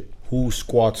talk shit. Who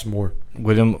squats more?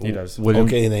 William He does. William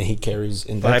Okay, and then he carries.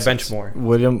 In But I that bench sense. more.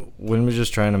 William was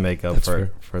just trying to make up That's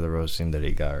fair. for the roasting that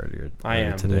he got earlier. I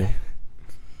am. today.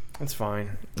 That's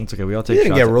fine. It's okay. We all He take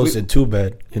didn't shots. get at- roasted too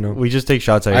bad, you know. We just take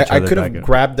shots at each I other. could back have and-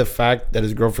 grabbed the fact that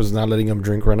his girlfriend's not letting him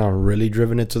drink right now and really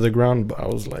driven it to the ground, but I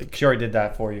was like, She already did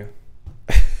that for you.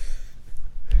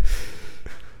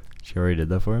 She already did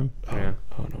that for him. Yeah.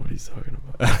 I don't know what he's talking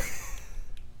about.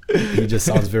 He just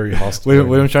sounds very hostile.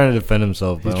 William's trying to defend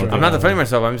himself. But I He's don't trying- I'm not defending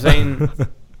myself. I'm saying.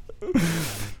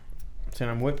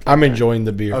 I'm whipped. I'm enjoying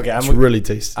the beer. Okay, It's I'm- really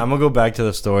tasty. I'm gonna go back to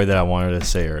the story that I wanted to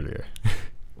say earlier.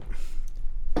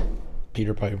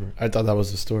 Peter Piper. I thought that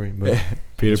was the story, but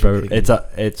Peter It's Piper. ridiculous.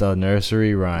 It's a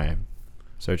nursery rhyme.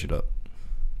 Search it up.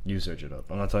 You search it up.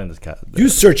 I'm not telling this cat. you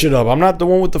search it up. I'm not the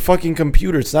one with the fucking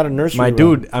computer. It's not a nursery. My rhyme.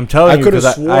 dude, I'm telling I you, could have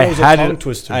 'cause sworn I it was a had tongue it.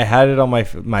 twister. I had it on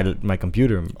my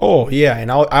computer. Oh yeah,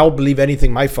 and I'll believe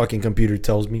anything my fucking computer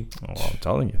tells me. Oh, I'm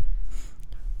telling you.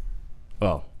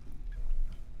 Well,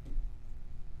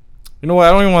 you know what?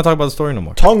 I don't even want to talk about the story no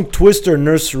more. Tongue twister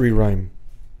nursery rhyme.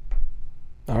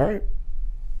 All right,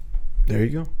 there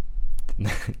you go.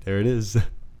 There it is.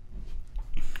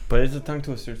 But it's a tongue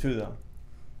twister too, though.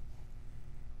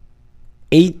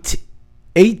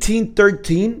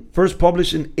 1813, first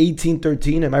published in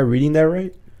 1813. Am I reading that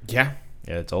right? Yeah.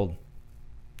 Yeah, it's old.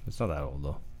 It's not that old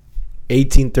though.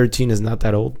 1813 is not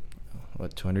that old.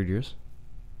 What, 200 years?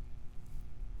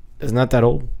 It's not that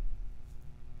old.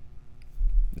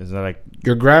 Isn't that like?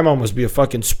 Your grandma must be a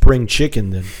fucking spring chicken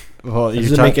then. Well, It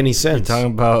doesn't make any You're sense.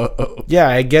 talking about Yeah,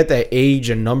 I get that age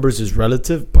and numbers is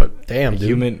relative, but damn,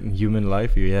 dude. human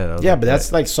life. Yeah, that was Yeah, like but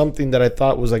that's like something that I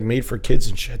thought was like made for kids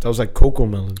and shit. That was like Cocoa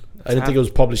Melon. I didn't think it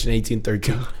was published in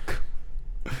 1813.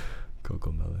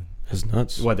 Cocoa Melon. That's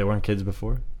nuts. What? There weren't kids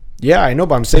before. Yeah, I know,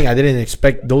 but I'm saying I didn't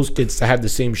expect those kids to have the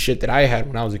same shit that I had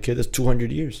when I was a kid. That's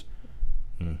 200 years.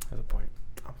 That's a point.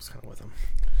 I was kind of with him.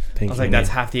 Thank I was you, like, man. that's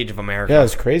half the age of America. Yeah,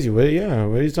 it's crazy. What are you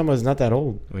talking about? It's not that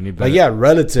old. We need better. Like, yeah,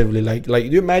 relatively. Like, do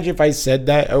you imagine if I said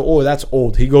that? Oh, that's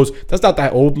old. He goes, that's not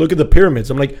that old. Look at the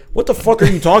pyramids. I'm like, what the fuck are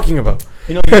you talking about?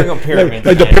 You know, you bring up pyramids.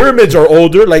 Like the man. pyramids are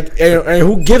older. Like, and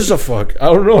who gives a fuck? I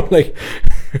don't know. Like,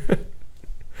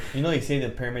 You know, they say the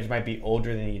pyramids might be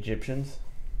older than the Egyptians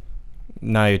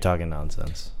Now you're talking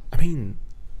nonsense. I mean,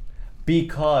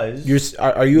 because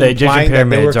are you The Egyptian implying that they were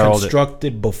pyramids are older.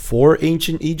 constructed before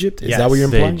ancient Egypt? Is Yes. that what you're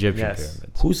The implying? Egyptian Yes.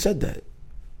 pyramids. Who said that?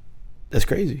 That's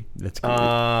crazy. That's good.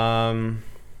 I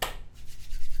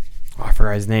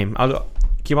forgot his name. I'll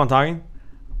keep on talking.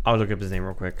 I'll look up his name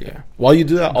real quick. Yeah. While you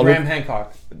do that, I'll Graham look,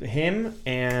 Hancock. Him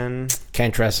and I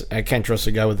can't trust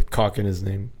a guy with a cock in his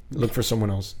name. Look for someone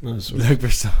else. No, this was- Look for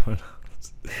someone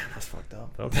that's fucked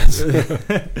up.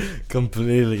 Okay.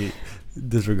 completely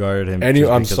disregarded him. Any,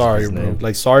 just I'm because of sorry, his bro. name.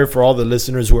 Like, sorry for all the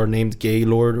listeners who are named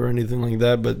Gaylord or anything like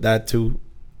that, but that too,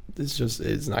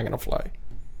 it's not gonna fly.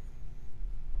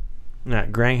 Yeah,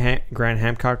 Grant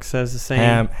Hancock says the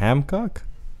same. Hamcock?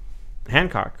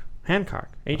 Hancock. Hancock.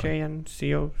 Okay.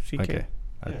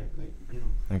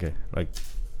 Okay. Like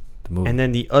the movie. And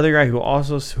then the other guy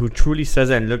who truly says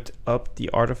that and looked up the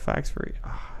artifacts for it.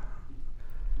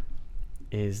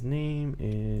 His name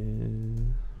is.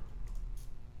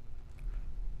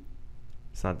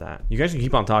 It's not that. You guys can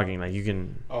keep on talking. Like you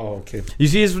can. Oh, okay. You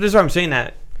see, this is what I'm saying.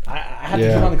 That I had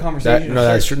to put on the conversation.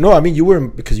 That's true. No, I mean you were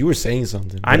because you were saying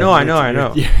something. I know.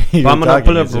 But I'm gonna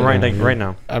pull it up right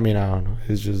now. I mean, I don't know.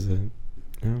 It's just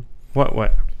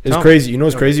What? It's crazy. You know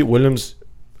what's crazy? Williams'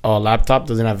 laptop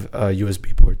doesn't have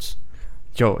USB ports.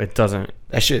 Yo, it doesn't.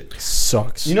 That shit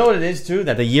sucks. You know what it is too?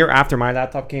 That the year after my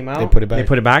laptop came out, They put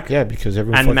it back. Yeah, because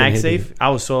everyone and fucking hated MagSafe. it. I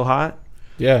was so hot.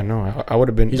 Yeah, no, I would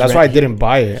have been. He's That's why I didn't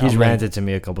buy it. He's I'm like, ranted to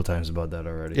me a couple times about that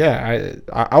already. Yeah,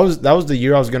 I was. That was the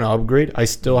year I was gonna upgrade. I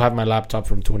still have my laptop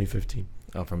from 2015.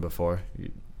 Oh, from before.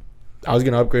 I was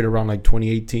gonna upgrade around like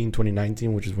 2018,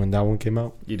 2019, which is when that one came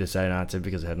out. You decided not to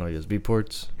because it had no USB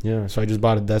ports. Yeah, so I just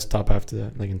bought a desktop after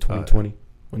that, like in 2020,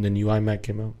 when the new iMac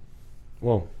came out.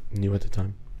 Well, new at the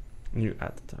time. New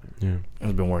at the time. Yeah,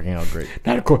 It's been working out great.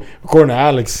 not according to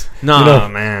Alex. No, You know,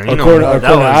 man. According to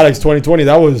Alex, 2020.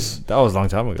 That was That was a long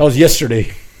time ago. that was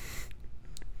yesterday.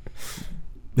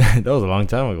 That was a long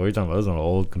time ago. What are you talking about? That was on an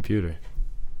old computer.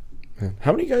 Man,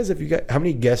 how many guests have you got? How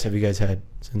many guests have you guys had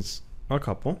since? A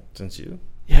couple. Since you?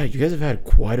 Yeah, you guys have had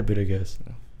quite a bit of guests.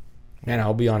 Man,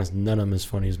 I'll be honest, none of them as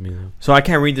funny as me though. So I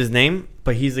can't read his name,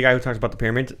 but he's the guy who talks about the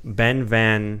pyramids. Ben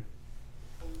Van.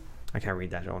 I can't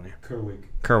read that on there. Kerwick.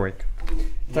 Kirkwick.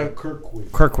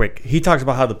 He talks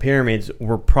about how the pyramids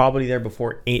were probably there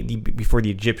before the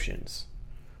Egyptians,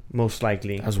 most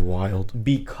likely. That's wild.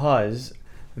 Because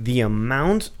the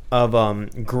amount of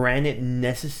granite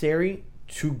necessary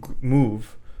to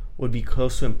move would be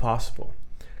close to impossible.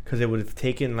 Because it would have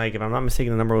taken, like, if I'm not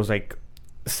mistaken, the number was like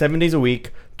 7 days a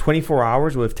week, 24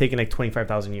 hours would have taken like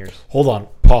 25,000 years. Hold on.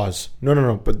 Pause.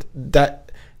 No. But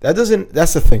that doesn't.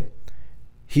 That's the thing.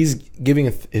 He's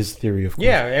giving his theory, of course.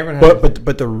 Yeah, everyone has.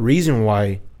 But the reason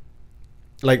why,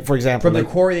 like for example, From the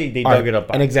core, they dug it up.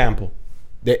 An example,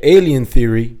 the alien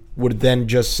theory would then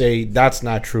just say that's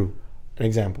not true. An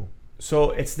example.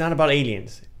 So it's not about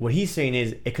aliens. What he's saying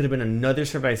is it could have been another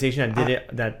civilization that did it.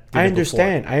 I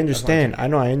understand. I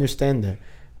know. I understand that.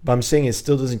 But I'm saying it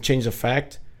still doesn't change the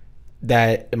fact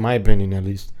that, in my opinion, at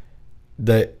least,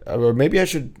 that or maybe I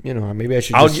should.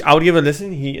 I would give it a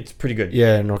listen. It's pretty good.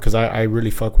 Yeah, no, because I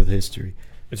really fuck with history.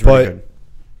 It's really good.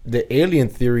 The alien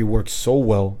theory works so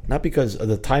well, not because of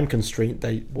the time constraint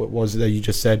that you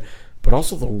just said, but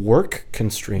also the work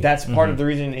constraint. That's part of the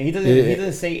reason he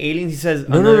doesn't say aliens. He says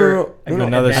No.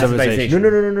 Another civilization.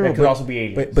 No. That could also be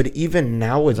aliens. But even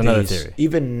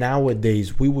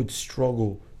nowadays, we would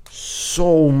struggle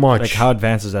so much. Like, how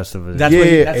advanced is that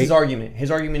civilization? That's his argument. His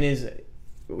argument is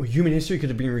human history could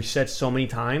have been reset so many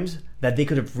times that they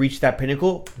could have reached that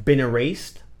pinnacle, been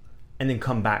erased, and then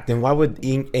come back. Then why would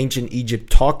ancient Egypt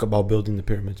talk about building the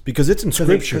pyramids? Because it's in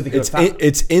scripture.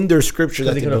 It's in their scripture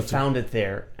that they could have found it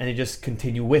there and they just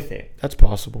continue with it. That's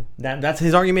possible. That's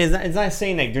his argument. It's not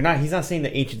saying that they're not. He's not saying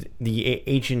that the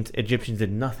ancient Egyptians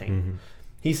did nothing. Mm-hmm.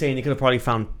 He's saying they could have probably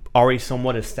found already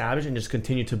somewhat established and just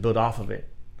continue to build off of it.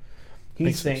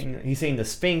 He's saying the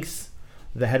Sphinx,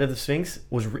 the head of the Sphinx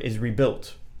is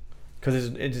rebuilt.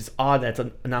 Because it's odd that it's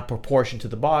not proportioned to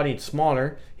the body. It's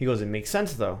smaller. He goes, it makes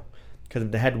sense though. Because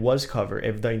if the head was covered,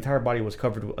 if the entire body was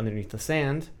covered underneath the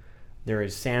sand, there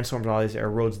is sandstorms, all this, it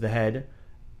erodes the head.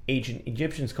 Ancient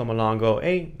Egyptians come along and go,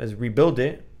 hey, let's rebuild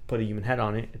it, put a human head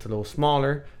on it. It's a little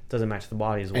smaller, doesn't match the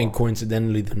body as well. And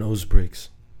coincidentally, the nose breaks.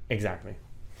 Exactly.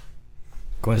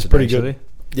 It's pretty good.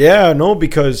 Yeah, no,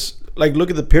 because, like,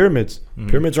 look at the pyramids. Mm-hmm.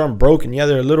 Pyramids aren't broken. Yeah,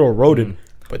 they're a little eroded. Mm-hmm.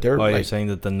 But they're you're saying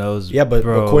that the nose but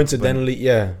coincidentally,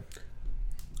 yeah.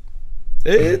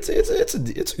 It's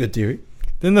a good theory.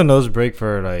 Didn't the nose break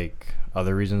for, like,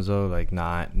 other reasons, though? Like,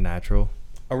 not natural?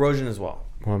 Erosion as well.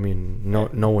 Well, I mean, no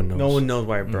one knows. No one knows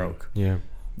why it broke. Yeah.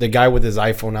 The guy with his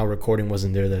iPhone now recording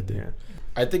wasn't there that day. Yeah.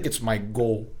 I think it's my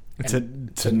goal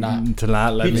to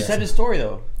not let me... He said his story,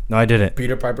 though. No, I didn't.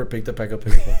 Peter Piper picked a peck of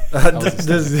paper.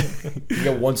 You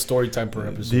get one story time per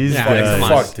episode. You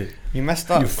fucked it. You messed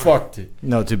up. You fucked it.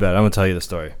 No, too bad. I'm going to tell you the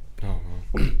story. Oh,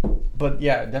 but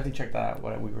yeah, definitely check that out,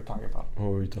 what we were talking about.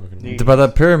 What were we talking about? It's about the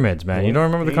pyramids, man. You don't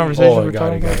remember the conversation we were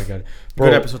talking about? Got it. Bro,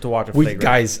 good episode to watch.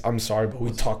 Guys, I'm sorry, but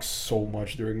we talk so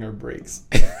much during our breaks.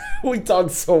 We talk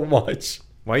so much.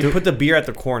 Why you put the beer at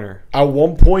the corner? At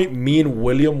one point, me and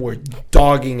William were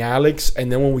dogging Alex,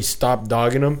 and then when we stopped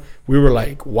dogging him, we were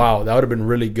like, wow, that would have been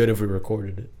really good if we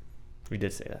recorded it. We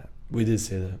did say that. We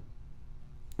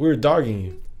were dogging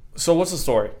you. So what's the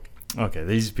story? Okay,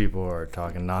 these people are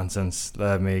talking nonsense.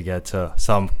 Let me get to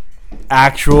some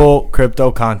actual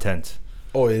crypto content.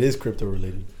 Oh, it is crypto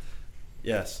related.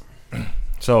 Yes.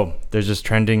 So there's this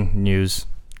trending news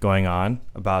going on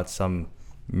about some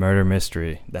murder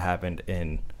mystery that happened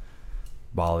in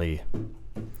Bali,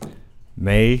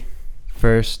 May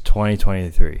 1st,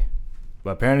 2023.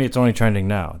 But apparently it's only trending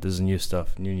now. This is new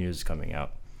stuff, new news coming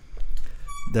out.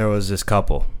 there was this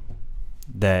couple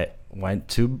that went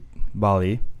to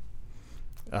Bali.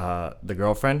 The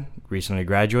girlfriend recently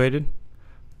graduated.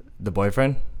 The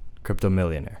boyfriend, crypto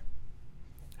millionaire,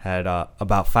 had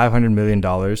about $500 million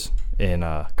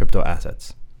in crypto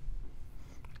assets.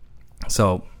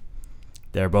 So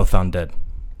they were both found dead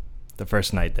the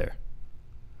first night there.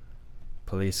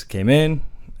 Police came in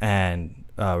and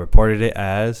reported it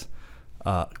as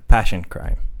passion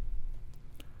crime.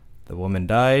 The woman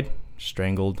died,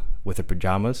 strangled with her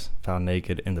pajamas, found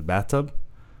naked in the bathtub.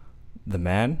 The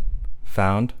man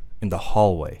found in the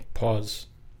hallway. Pause.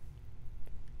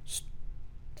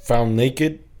 Found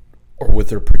naked or with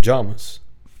her pajamas?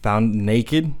 Found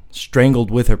naked,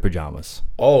 strangled with her pajamas.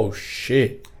 Oh,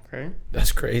 shit. Okay.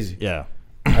 That's crazy. Yeah.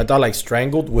 I thought like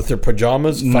strangled with her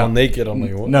pajamas, No. found naked. I'm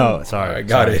like, what? No, sorry. I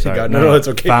got it. Sorry. Got it. No, it's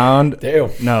okay. Found.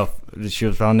 Damn. No, she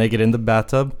was found naked in the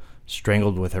bathtub,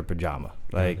 strangled with her pajama.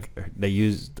 Like, they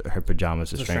used her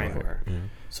pajamas to To strangle her. Mm-hmm.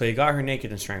 So he got her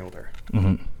naked and strangled her.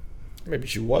 Mm-hmm. Maybe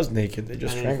she was naked. They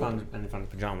just And then he strangled her. found the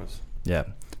pajamas. Yeah.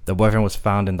 The boyfriend was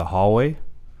found in the hallway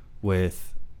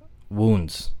with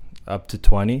wounds up to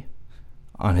 20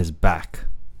 on his back,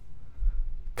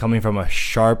 coming from a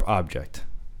sharp object.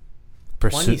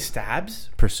 20 stabs?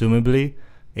 Presumably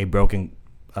a broken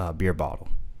beer bottle.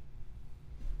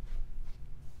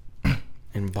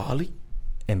 In Bali?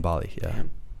 In Bali, yeah.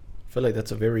 Damn. I feel like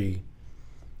that's a very...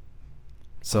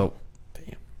 So,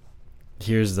 Damn.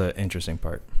 here's the interesting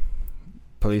part.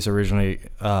 Police originally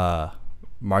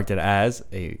marked it as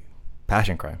a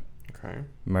passion crime, Okay.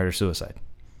 murder-suicide.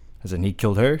 As in, he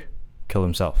killed her, killed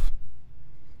himself.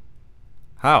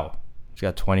 How? He's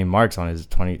got 20 marks on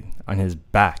his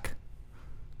back.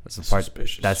 That's the part.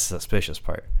 Suspicious. That's the suspicious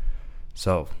part.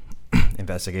 So,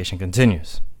 investigation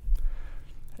continues.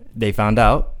 They found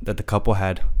out that the couple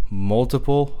had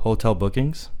multiple hotel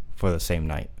bookings for the same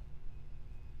night.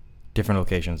 Different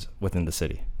locations within the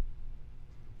city.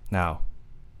 Now,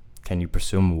 can you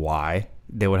presume why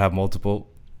they would have multiple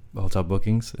hotel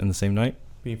bookings in the same night?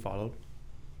 Being followed.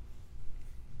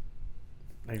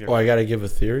 Like Oh, I gotta give a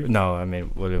theory? No, I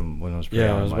mean, William was pretty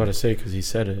Yeah, on I was the about money. to say, because he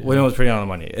said it. William was pretty on the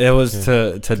money. It was If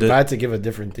I had to give a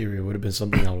different theory, it would have been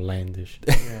something outlandish.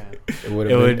 yeah. It would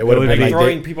It have would- been, it would it would have been be like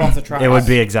throwing they, people off the tracks. it would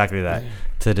be exactly that,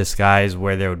 to disguise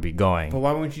where they would be going. But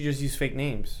why wouldn't you just use fake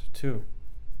names too?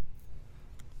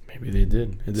 maybe they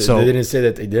did. So- They didn't say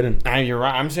that they didn't. You're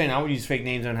right. I'm saying I would use fake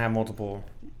names and have multiple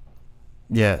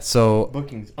Yeah, so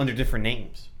bookings under different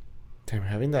names. Damn,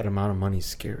 having that amount of money is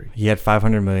scary. he had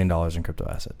 $500 million in crypto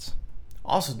assets.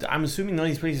 Also, I'm assuming none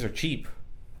of these places are cheap.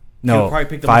 No, He'll probably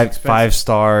pick the most expensive.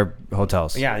 5-star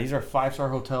hotels. Yeah, these are 5-star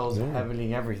hotels, Yeah.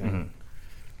 having everything.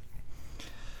 Mhm.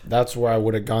 That's where I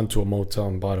would have gone to a motel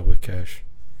and bought it with cash.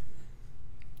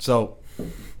 So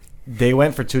they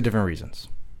went for two different reasons: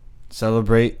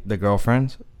 celebrate the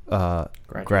girlfriend's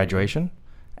graduation,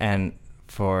 and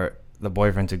for the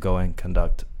boyfriend to go and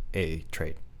conduct a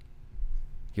trade.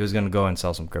 He was going to go and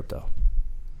sell some crypto.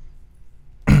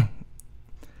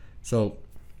 So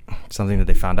something that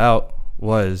they found out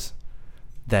was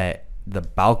that the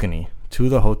balcony to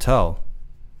the hotel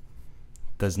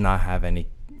does not have any,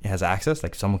 it has access,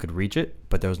 like someone could reach it,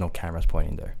 but there was no cameras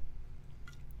pointing there.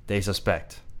 They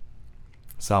suspect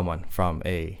someone from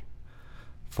a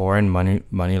foreign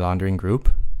money laundering group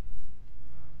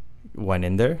went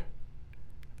in there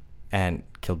and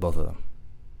killed both of them.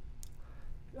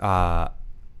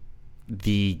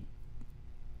 The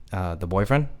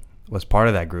boyfriend was part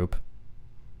of that group,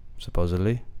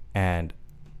 supposedly, and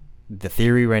the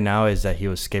theory right now is that he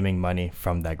was skimming money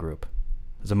from that group.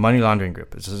 It's a money laundering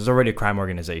group. It's already a crime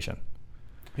organization.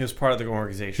 He was part of the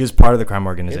organization. He was part of the crime Yeah,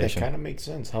 that organization. kind of makes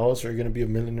sense. How else are you going to be a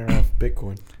millionaire off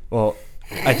Bitcoin? Well,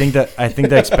 I think the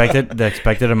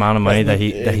expected amount of money that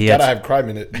he gotta had have crime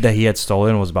in it. that he had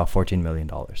stolen was about $14 million.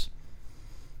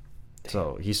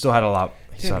 So he still had a lot.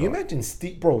 Damn, you imagine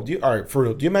bro? All right, for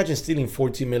real. Do you imagine stealing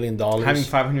 $14 million? Having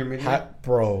 500 million.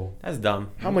 Bro, That's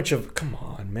dumb. how much of? Come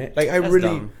on, man. Like I That's really,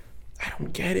 dumb. I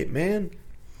don't get it, man.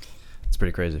 It's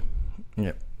pretty crazy.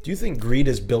 Yeah, Do you think greed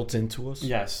is built into us?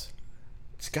 Yes.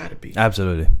 It's got to be.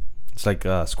 absolutely. It's like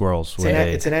squirrels.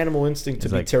 It's an animal instinct to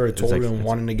it's be like- territorial it's like- and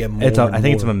wanting to get more. I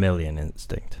think it's a more. mammalian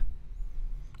instinct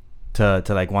to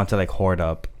like want to like hoard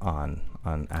up on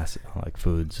acid, on, like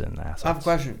foods and assets. I have a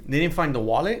question. They didn't find the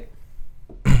wallet?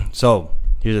 So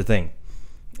here's the thing: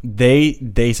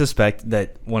 they suspect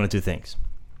that one of two things.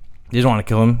 They just want to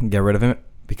kill him, get rid of him,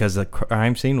 because the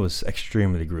crime scene was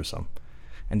extremely gruesome,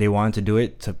 and they wanted to do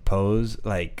it to pose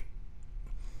like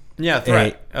Yeah,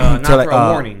 threat. a Not to, like, for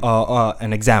a warning.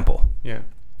 an example. Yeah.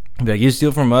 Be like, you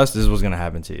steal from us, this is what's gonna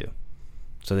happen to you.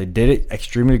 So they did it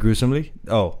extremely gruesomely.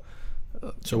 Oh,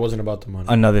 So it wasn't about the money.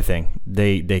 Another thing,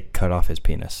 they cut off his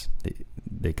penis.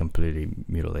 They completely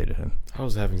mutilated him. I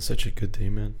was having such a good day,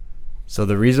 man. So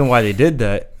the reason why they did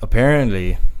that,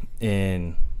 apparently,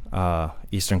 in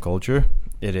Eastern culture,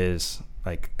 it is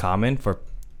like common for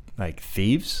like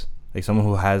thieves, like someone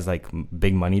who has like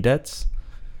big money debts,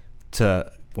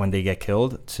 to when they get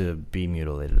killed to be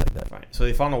mutilated like that. Right. So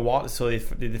they found a wallet. So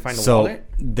did they find a So wallet?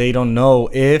 they don't know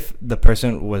if the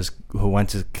person who went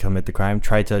to commit the crime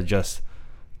tried to just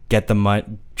get the money,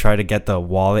 try to get the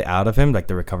wallet out of him, like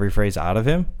the recovery phrase out of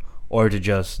him, or to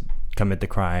just commit the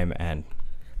crime and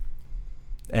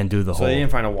do the whole. So they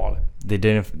didn't find a wallet. They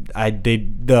didn't.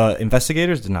 The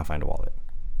investigators did not find a wallet.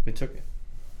 They took it.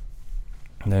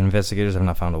 The investigators have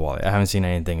not found a wallet. I haven't seen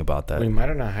anything about that. We might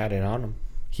have not had it on him.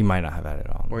 He might not have had it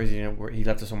on. Where is he? Where he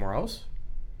left it somewhere else?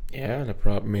 Yeah,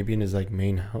 maybe in his like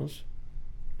main house.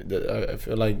 I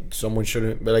feel like someone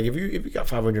shouldn't. But like, if you got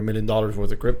 $500 million worth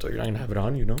of crypto, you're not gonna have it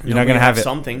on you, know. You're not gonna have it.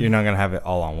 Something. You're not gonna have it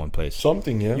all on one place.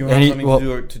 Something, yeah. You And have something well,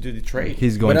 to do the trade.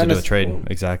 He's going But to do a honest- trade. well,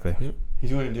 Exactly. Yeah. He's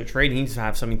going to do a trade. He needs to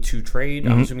have something to trade.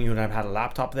 I'm assuming he would have had a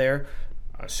laptop there.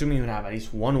 Assuming he would have at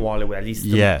least one wallet with at least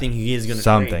the thing he is going to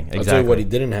something. trade. I'll tell you what he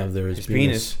Exactly. didn't have there is His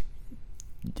penis.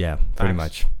 Yeah, pretty Facts.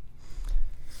 much.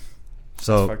 That's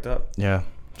So fucked up. yeah,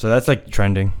 so that's like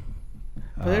trending.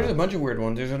 But there's a bunch of weird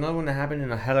ones. There's another one that happened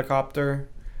in a helicopter.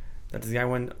 That this guy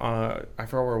went. I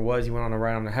forgot where it was. He went on a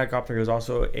ride on a helicopter. He was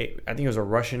also I think it was a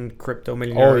Russian crypto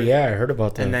millionaire. Oh yeah, I heard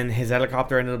about that. And then his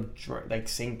helicopter ended up like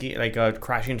sinking, like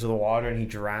crashing into the water, and he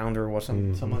drowned or was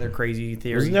some other crazy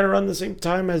theory. Wasn't that around the same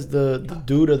time as the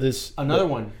dude of this? Another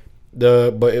one?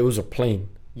 But it was a plane.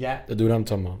 Yeah, The dude I'm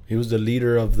talking about. He was the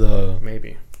leader of the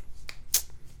maybe.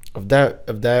 of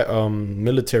that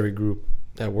military group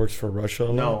that works for Russia. a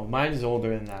lot. No, mine is older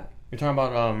than that. You're talking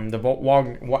about the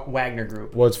Wagner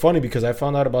group. Well, it's funny because I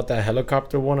found out about that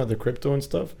helicopter one of the crypto and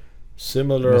stuff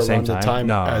similar The same around the time? time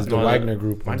No. as the No, Wagner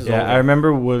group. mine's one. older. Yeah, I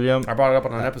remember William. I brought it up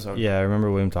on an episode. Yeah, I remember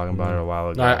William talking about it a while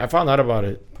ago. No, I found out about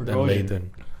it then Prigozhin. late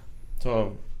then.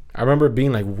 So I remember it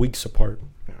being like weeks apart.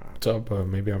 yeah, So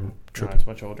maybe I'm no, tripping. it's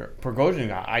much older. Prigozhin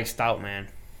got iced out, man.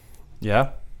 Yeah,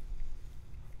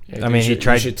 Yeah, I mean, he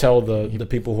tried- You should tell the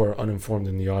people who are uninformed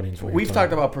in the audience. What We've you're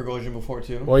talked talking about Prigozhin before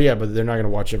too. Well, yeah, but they're not gonna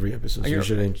watch every episode. So you You're-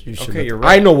 should. okay, let you're them-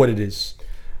 right. I know what it is.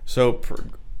 So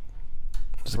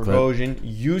just a clip. Prigozhin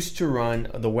used to run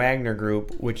the Wagner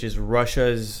Group, which is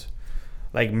Russia's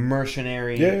like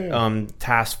mercenary Yeah.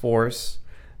 task force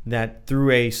that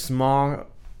through a small.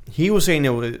 He was saying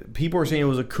people were saying it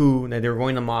was a coup that they were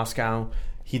going to Moscow.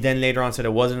 He then later on said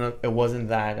it wasn't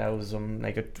that. That was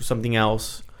something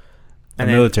else. A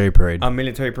then military parade. a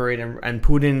military parade, and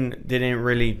Putin didn't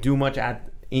really do much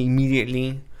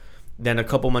immediately. Then a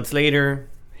couple months later,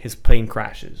 his plane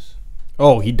crashes.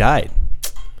 Oh, he died.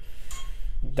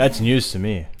 That's news to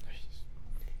me.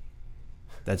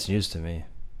 That's news to me.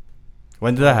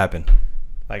 When did that happen?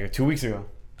 Like 2 weeks ago.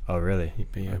 Oh, really?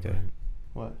 Yeah, Okay.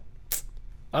 What?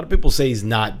 A lot of people say he's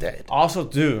not dead. Also,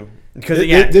 do because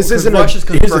This isn't Russia's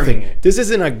here's the confirming thing. it. This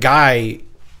isn't a guy.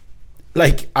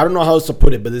 Like, I don't know how else to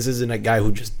put it, but this isn't a guy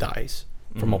who just dies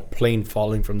from a plane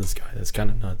falling from the sky. That's kind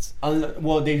of nuts.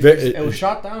 Well, Ve- it was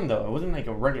shot down though. It wasn't like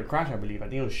a regular crash, I believe. I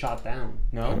think it was shot down.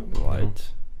 No, What?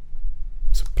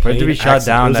 It's a For it to be plane shot accident.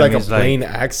 down, It was that like a means, like- plane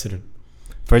accident.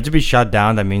 For it to be shot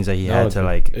down, that means that he had to dude.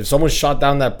 like, If someone shot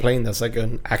down that plane, that's like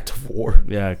an act of war.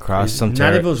 yeah, cross some not if it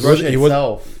territory. was Russia He was-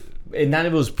 itself. Not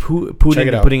if it was Check Putin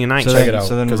it out. putting an ice. So Check then- it out.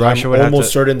 so then Because Russia I'm would have almost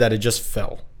to- certain that it just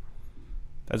fell.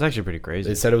 That's actually pretty crazy.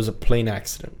 They said it was a plane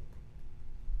accident,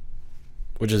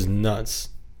 which is nuts.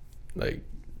 Like,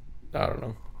 I don't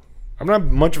know. I'm not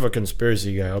much of a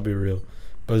conspiracy guy. I'll be real,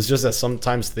 but it's just that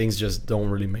sometimes things just don't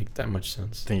really make that much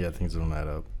sense. I think things don't add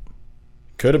up.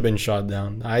 Could have been shot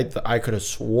down. I could have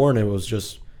sworn it was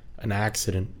just an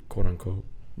accident, quote unquote.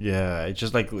 Yeah, it's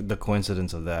just like the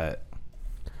coincidence of that.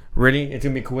 Really, it's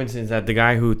gonna be a coincidence that the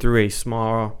guy who threw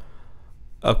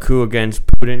a coup against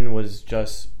Putin was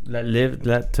just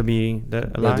let to be But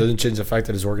it alive. doesn't change the fact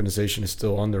that his organization is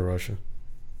still under Russia.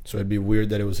 So it'd be weird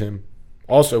that it was him.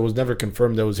 Also, it was never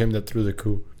confirmed that it was him that threw the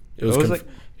coup. It was, like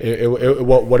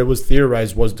what it was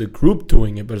theorized was the group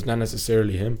doing it, but it's not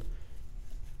necessarily him.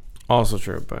 Also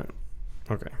true, but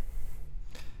okay.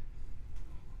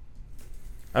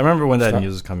 I remember when that Stop.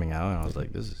 news was coming out, and I was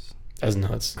like, "This is That's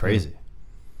nuts. crazy."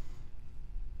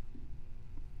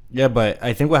 Yeah, but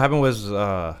I think what happened was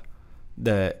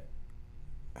that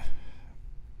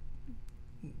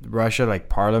Russia, like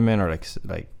parliament or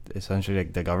like essentially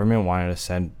like the government wanted to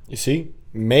send. You see,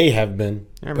 may have been,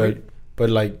 Yeah, but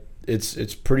like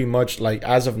it's pretty much like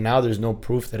as of now, there's no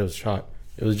proof that it was shot.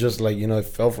 It was just like, it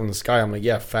fell from the sky. I'm like,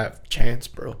 yeah, fat chance,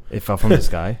 bro. It fell from the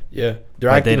sky. Yeah,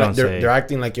 But they don't say- they're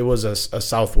acting like it was a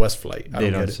Southwest flight. I They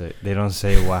don't don't get it. say. They don't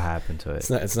say what happened to it.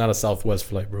 It's not a Southwest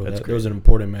flight, bro. That's There was an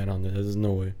important man on there. There's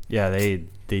no way. Yeah, they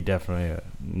definitely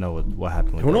know what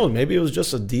happened. With Who that. knows? Maybe it was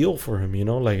just a deal for him.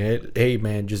 Like, hey,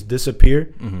 man, just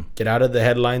disappear, Mhm. get out of the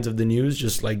headlines of the news,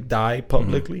 just like die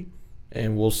publicly,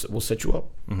 and we'll set you up.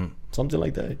 Mhm. Something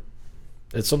like that.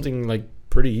 It's something like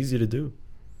pretty easy to do.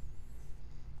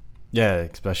 Yeah,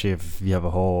 especially if you have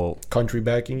a whole. Country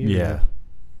backing you. Yeah.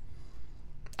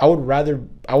 I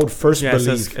would first Yeah,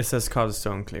 believe. it says cause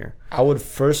stone clear. I would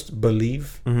first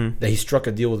believe Mm-hmm. that he struck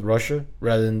a deal with Russia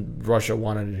rather than Russia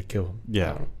wanted to kill him. Yeah. I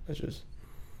don't know. That's just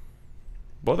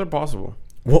Both are possible.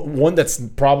 one that's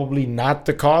probably not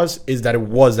the cause is that it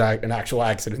was an actual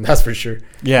accident. That's for sure.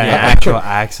 Yeah, Yeah. an actual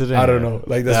accident. I don't know.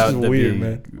 Like, that's just That'd weird, be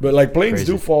man. But like planes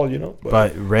crazy. do fall,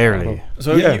 But rarely.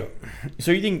 So Yeah.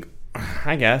 you think?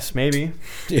 I guess maybe.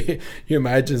 you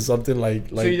imagine something like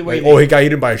what do you he think? got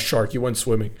eaten by a shark. He went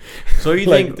swimming. So you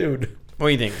Like, think? dude. What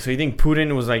do you think? So you think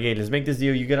Putin was like, "Hey, let's make this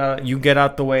deal. You get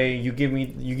out the way. You give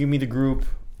me the group.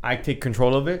 I take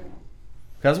control of it."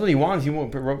 That's what he wants.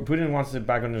 Putin wants it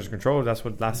back under his control. That's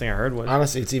what last thing I heard was.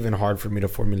 Honestly, it's even hard for me to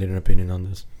formulate an opinion on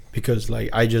this because like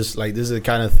I just like this is the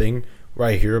kind of thing where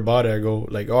I hear about it, I go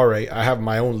like, all right, I have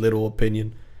my own little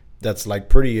opinion that's like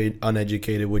pretty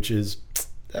uneducated, which is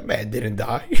that man didn't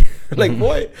die. Like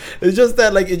what? It's just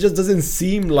that like it just doesn't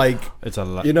seem like It's a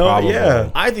lot. yeah.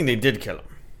 I think they did kill him.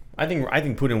 I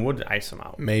think Putin would ice him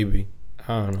out. Maybe.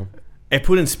 I don't know. If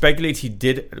Putin speculates he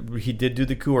did do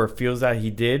the coup or feels that he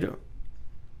did,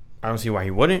 I don't see why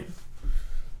he wouldn't.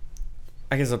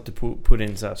 I guess up to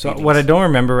Putin's. So feelings. what I don't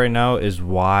remember right now is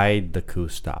why the coup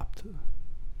stopped.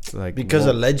 Like Because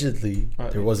what- allegedly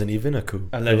there wasn't even a coup.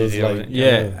 Allegedly, It was there like, wasn't-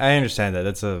 yeah, I understand that.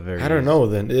 That's a very. I don't know.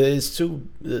 Then it's too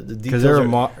the Because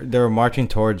details. they were marching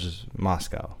towards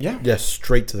Moscow. yeah, Yeah,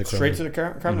 straight to the Kremlin. straight to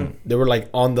the Kremlin. They were like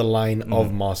on the line of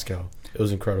Mhm. Moscow. It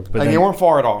was incredible. But Like then- they weren't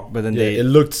far at all. But then Yeah, they. it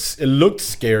looked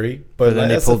scary, but, But then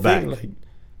they that's the pulled thing, back. Like,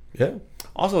 yeah,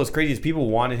 Also, what's crazy is people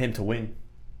wanted him to win.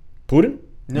 Putin.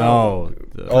 No.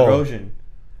 Oh. Prigozhin.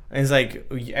 And it's like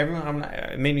everyone.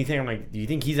 It made me think. I'm like, do you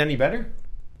think he's any better?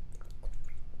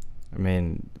 I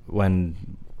mean, when.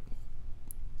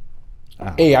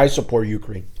 Hey, I support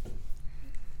Ukraine.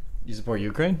 You support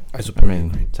Ukraine? I I support mean,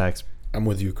 Ukraine. I'm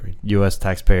with Ukraine. U.S.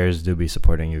 taxpayers do be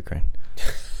supporting Ukraine.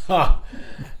 Ha!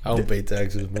 I don't pay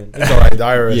taxes, man. It's all right. The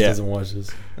IRS Yeah. doesn't watch this.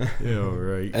 Yeah,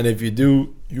 right. And if you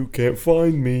do, you can't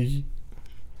find me.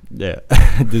 Yeah,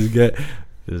 this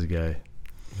guy.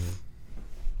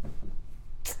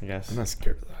 I guess. I'm not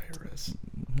scared of the IRS.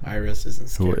 IRS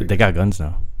isn't Who, scary. they got guns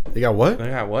now. They got what? They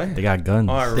got what? They got guns.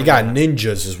 Oh, I They remember got that.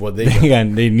 ninjas, is what they They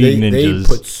got. they need They ninjas.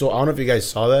 put I don't know if you guys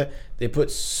saw that. They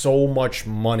put so much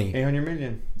money. 800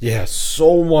 million. Yeah,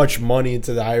 so much money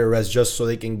into the IRS just so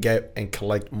they can get and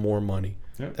collect more money.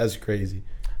 Yeah. That's crazy.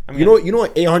 I mean, You know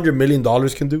what $800 million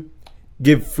can do?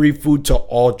 Give free food to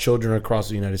all children across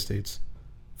the United States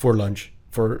for lunch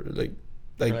for like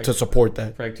like- to support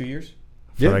that. for like 2 years.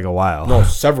 for like a while. No,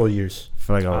 several years.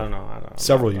 For like I don't a, know. I don't know.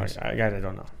 Several I years. I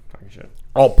don't know. Talking shit.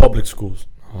 All public schools.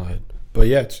 All that. But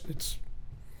yeah, it's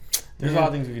There's a lot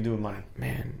of things we can do with money.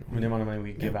 man. With the amount of money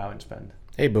we give out and spend.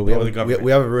 Hey, but we Or the have, government.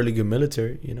 we have a really good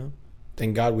military, you know.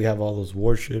 Thank God we have all those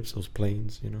warships, those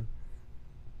planes, you know,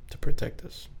 to protect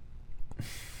us.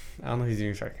 I don't know if he's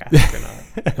being sarcastic or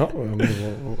not.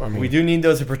 No, I mean, We do need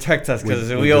those to protect us because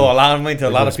We we, do. owe a lot of money to a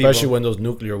lot of people. especially when those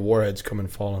nuclear warheads come and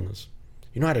fall on us.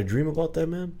 You know, I had a dream about that,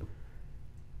 man.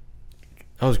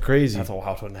 That was crazy. That's a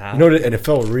wild one to have. You know, and it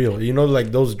felt real. You know,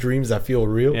 like those dreams that feel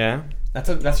real. Yeah.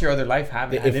 That's your other life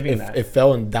habit. Living that. It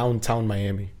fell in downtown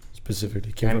Miami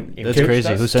specifically. Came And from, it That's came-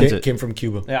 crazy. Who sent it? came from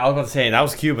Cuba. Yeah, I was about to say that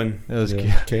was Cuban. It was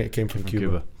Yeah, came from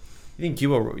Cuba. You think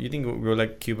Cuba? You think we were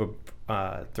like Cuba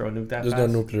throw a nuke that There's fast?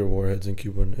 no nuclear warheads in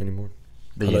Cuba anymore.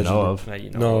 that you know of. That you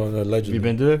know No, of. allegedly. You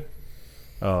been to there?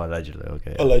 Oh, allegedly.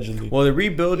 Okay. Allegedly. Well, they're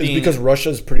rebuilding. It's because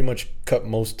Russia's pretty much cut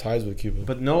most ties with Cuba.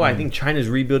 But no, I think China's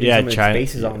rebuilding Yeah, some of China-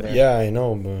 its bases on there. Yeah, I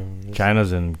know, but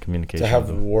China's in communication. to have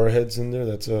with them. warheads in there,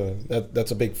 that's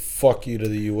a big fuck you to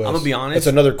the U.S. I'm gonna be honest. It's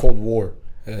another Cold War,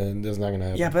 and that's not gonna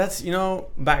happen. Yeah, but that's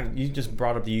back. You just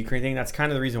brought up the Ukraine thing. That's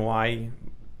kind of the reason why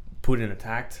Putin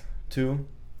attacked too.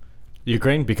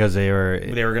 Ukraine because they were.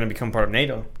 They were going to become part of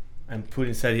NATO, and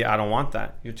Putin said, "Yeah, I don't want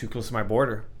that. You're too close to my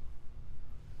border."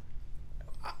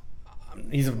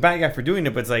 He's a bad guy for doing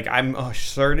it, but it's like I'm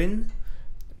certain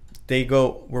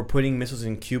we're putting missiles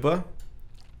in Cuba.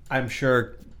 I'm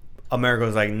sure America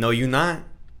was like, "No, you not.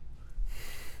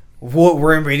 What?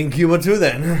 We're invading Cuba too,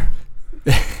 then."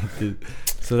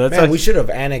 So that's Man, we should have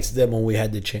annexed them when we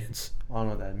had the chance. I don't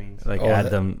know what that means. like Oh, add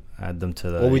that- them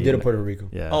to the. Well, we did in Puerto Rico.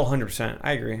 Yeah. Oh, 100%.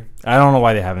 I agree. I don't know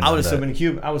why they haven't. I done would have still that. been in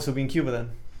Cuba. I would still be in Cuba then.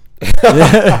 Damn.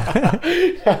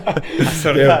 I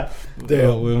swear to God.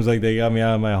 It was like they got me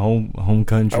out of my home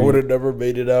country. I would have never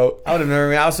made it out. I would have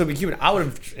never. I would still be Cuban. I would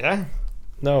have. Yeah.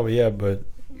 No, yeah, but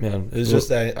man, it's just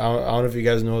that I don't know if you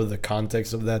guys know the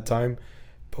context of that time,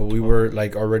 but we were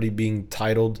like already being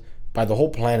titled by the whole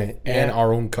planet and Yeah.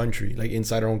 our own country. Like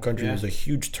inside our own country, Yeah. was a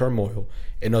huge turmoil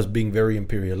and us being very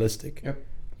imperialistic. Yep.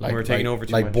 Like We were taking over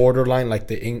too like much. borderline, like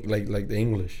the like the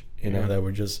English. You know, Yeah. that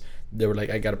were just they were like,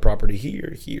 I got a property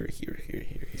here.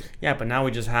 Yeah, but now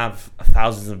we just have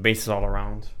thousands of bases all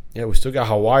around. Yeah, we still got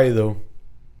Hawaii though.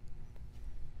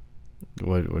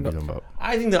 What are you talking about?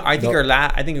 I think that. I think No.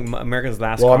 I think America's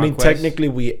last. Well, I mean, conquest, technically,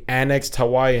 we annexed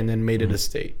Hawaii and then made it a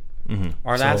state. Mm-hmm.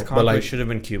 our so- last but, conquest like- should have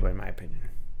been Cuba, in my opinion.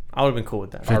 I would have been cool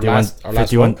with that. Our 51 last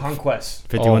 51 one? Conquest.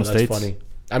 51 that's states. funny.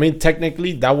 I mean,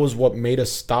 technically, that was what made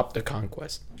us stop the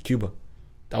conquest. Cuba.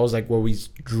 That was like where we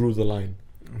drew the line.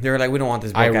 They were like, we don't want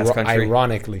this broke ass country.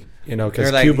 Ironically, you know,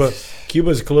 because They're like-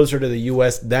 Cuba's closer to the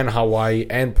U.S. than Hawaii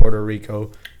and Puerto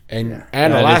Rico and That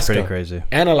and is Alaska pretty crazy.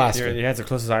 and Alaska. Yeah, it's the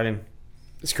closest island.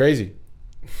 It's crazy.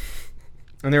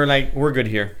 And they were like, we're good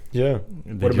here. Yeah,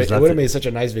 They would just have left made such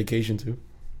a nice vacation too.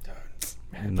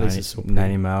 Man, the place 90, is so pretty.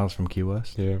 90 miles from Key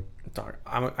West. Yeah, Dog,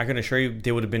 I can assure you,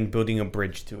 they would have been building a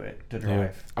bridge to it to drive.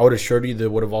 yeah. I would assure you they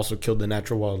would have also killed the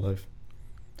natural wildlife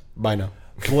by now.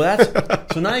 Well,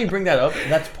 that's so. Now you bring that up.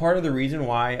 That's part of the reason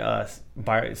why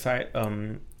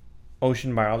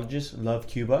ocean biologists love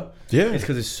Cuba. Yeah, It's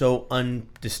because it's so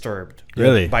undisturbed.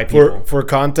 Really? By people. for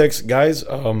context, guys,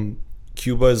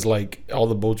 Cuba is like all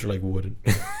the boats are like wooden.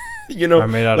 You know, Are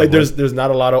made out of like wood. there's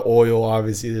not a lot of oil.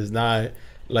 Obviously, there's not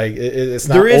like it's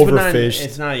not There is, but not, overfished.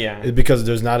 it's not. Yeah. It's because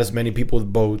there's not as many people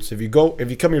with boats. If you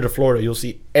come here to Florida, you'll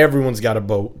see everyone's got a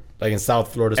boat. Like in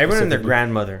South Florida, Everyone and their specifically.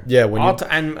 grandmother. Yeah, when All you-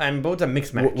 to, and boats are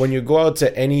mixed match. When you go out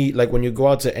to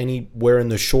anywhere in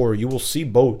the shore, you will see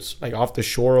boats like off the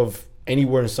shore of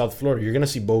anywhere in South Florida. You're gonna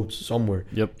see boats somewhere.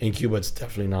 Yep. In Cuba, it's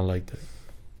definitely not like that.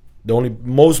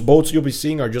 Most boats you'll be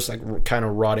seeing are just like kind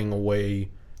of rotting away.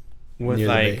 with near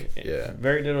the like bay. Yeah.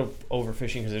 very little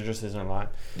overfishing because there just isn't a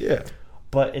lot. Yeah.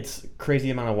 But it's crazy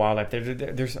amount of wildlife.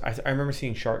 There's I remember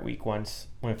seeing Shark Week once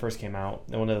when it first came out.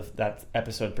 One of that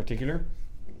episode in particular,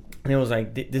 and it was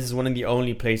like this is one of the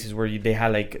only places where they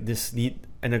had like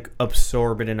an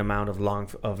absorbent amount of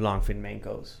longfin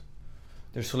mancos.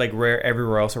 They're so like rare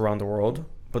everywhere else around the world,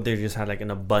 but they just had like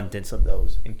an abundance of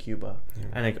those in Cuba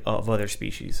and like of other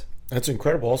species. That's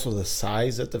incredible. Also, the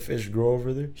size that the fish grow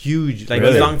over there. Huge, like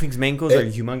Really? these longfin mancos are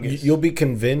humongous. You'll be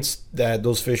convinced that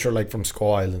those fish are like from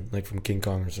Skull Island, like from King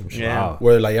Kong or some shit. Yeah. Wow.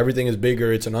 Where like everything is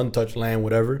bigger, it's an untouched land,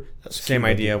 whatever. That's Same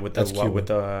Cuba, idea dude. with That's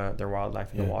Cuba. their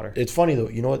wildlife in Yeah. the water. It's funny though.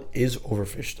 You know what is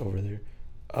overfished over there?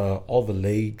 All the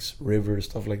lakes, rivers,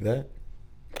 stuff like that.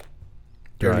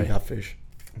 Barely Right. got fish.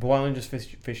 But why don't you just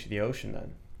fish the ocean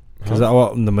then? Because Huh? the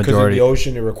Because in majority. the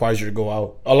ocean, it requires you to go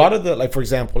out. A lot of the, like for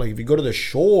example, like if you go to the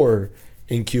shore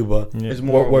in Cuba, Yeah. It's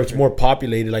more where it's overfished. more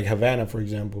populated, like Havana, for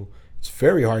example, it's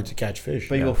very hard to catch fish.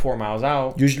 But you go 4 miles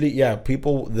out. Usually, yeah,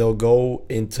 people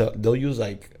they'll use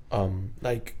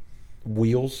like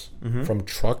wheels Mhm. from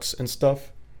trucks and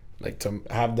stuff, like to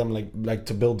have them like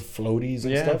to build floaties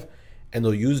and Yeah. stuff, and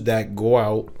they'll use that, go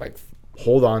out, like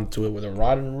hold on to it with a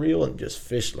rod and reel and just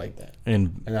fish like that,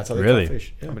 And and that's how they really? catch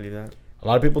fish. I Yeah. believe that. A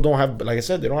lot of people don't have, like I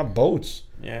said, they don't have boats.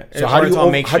 Yeah. So how do you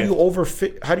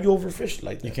overfish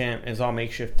like that? You can't. It's all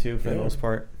makeshift too for the Yeah. most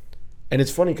part. And it's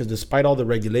funny because despite all the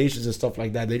regulations and stuff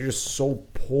like that, they're just so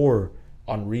poor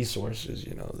on resources.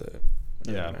 You know that.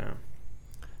 Yeah. No.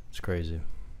 It's crazy.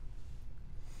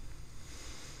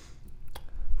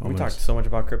 We talked so much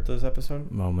about crypto this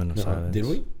episode. Moment of silence. Did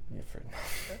we? Yeah,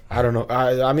 I don't know.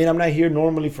 I mean, I'm not here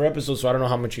normally for episodes, so I don't know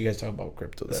how much you guys talk about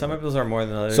crypto. that Some much. episodes are more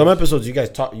than others. Some episodes you guys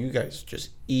talk. You guys just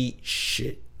eat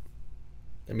shit.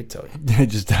 Let me tell you.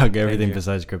 Just talk everything you.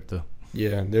 besides crypto.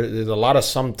 Yeah, there's a lot of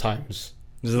sometimes.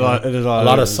 There's a lot. There's a A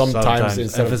lot of sometimes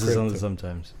instead of emphasis on the crypto.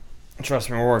 sometimes. Trust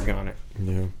me, we're working on it.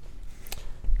 Yeah. Want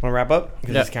to wrap up?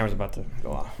 Because Yeah. this camera's about to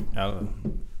go off. You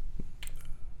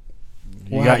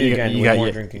We'll have you again with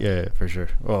more drinking. Yeah, for sure.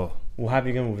 Well, We'll have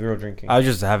you again with zero drinking. I'll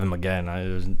just have him again.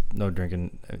 There's no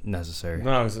drinking necessary.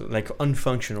 No, it was like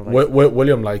unfunctional. Like,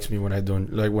 William likes me when I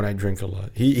drink a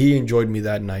lot. He enjoyed me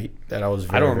that night that I was.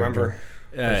 Very, I don't very remember. drunk.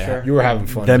 Yeah, sure. You were having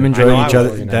fun. Them man. I know enjoying I each was other.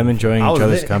 fucking Them having enjoying I each was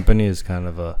other's lit. company is kind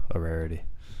of a rarity.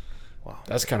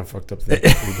 That's kind of fucked up thing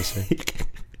for you to say.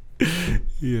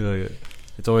 Yeah,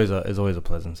 it's always a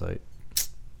pleasant sight.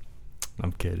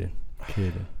 I'm kidding.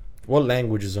 What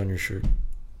language is on your shirt?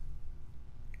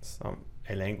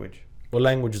 A language. What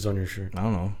language is on your shirt? I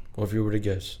don't know. Well, if you were to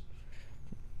guess.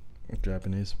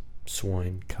 Japanese.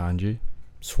 Swine. Kanji.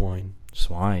 Swine.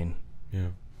 Swine. Yeah.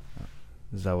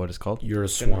 Is that what it's called? You're a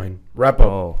swine. Wrap up.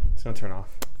 Oh, It's gonna turn off.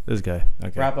 this guy.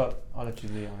 Okay. Wrap up. I'll let you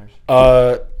do the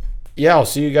honors. Yeah, I'll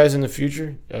see you guys in the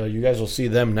future. You guys will see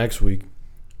them next week.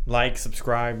 Like,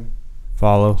 subscribe,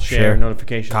 Follow, share, share,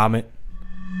 notification. comment.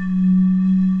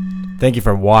 Thank you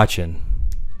for watching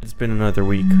It's been another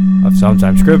week. of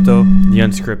Sometimes Crypto, The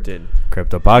Unscripted.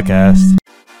 Crypto Podcast.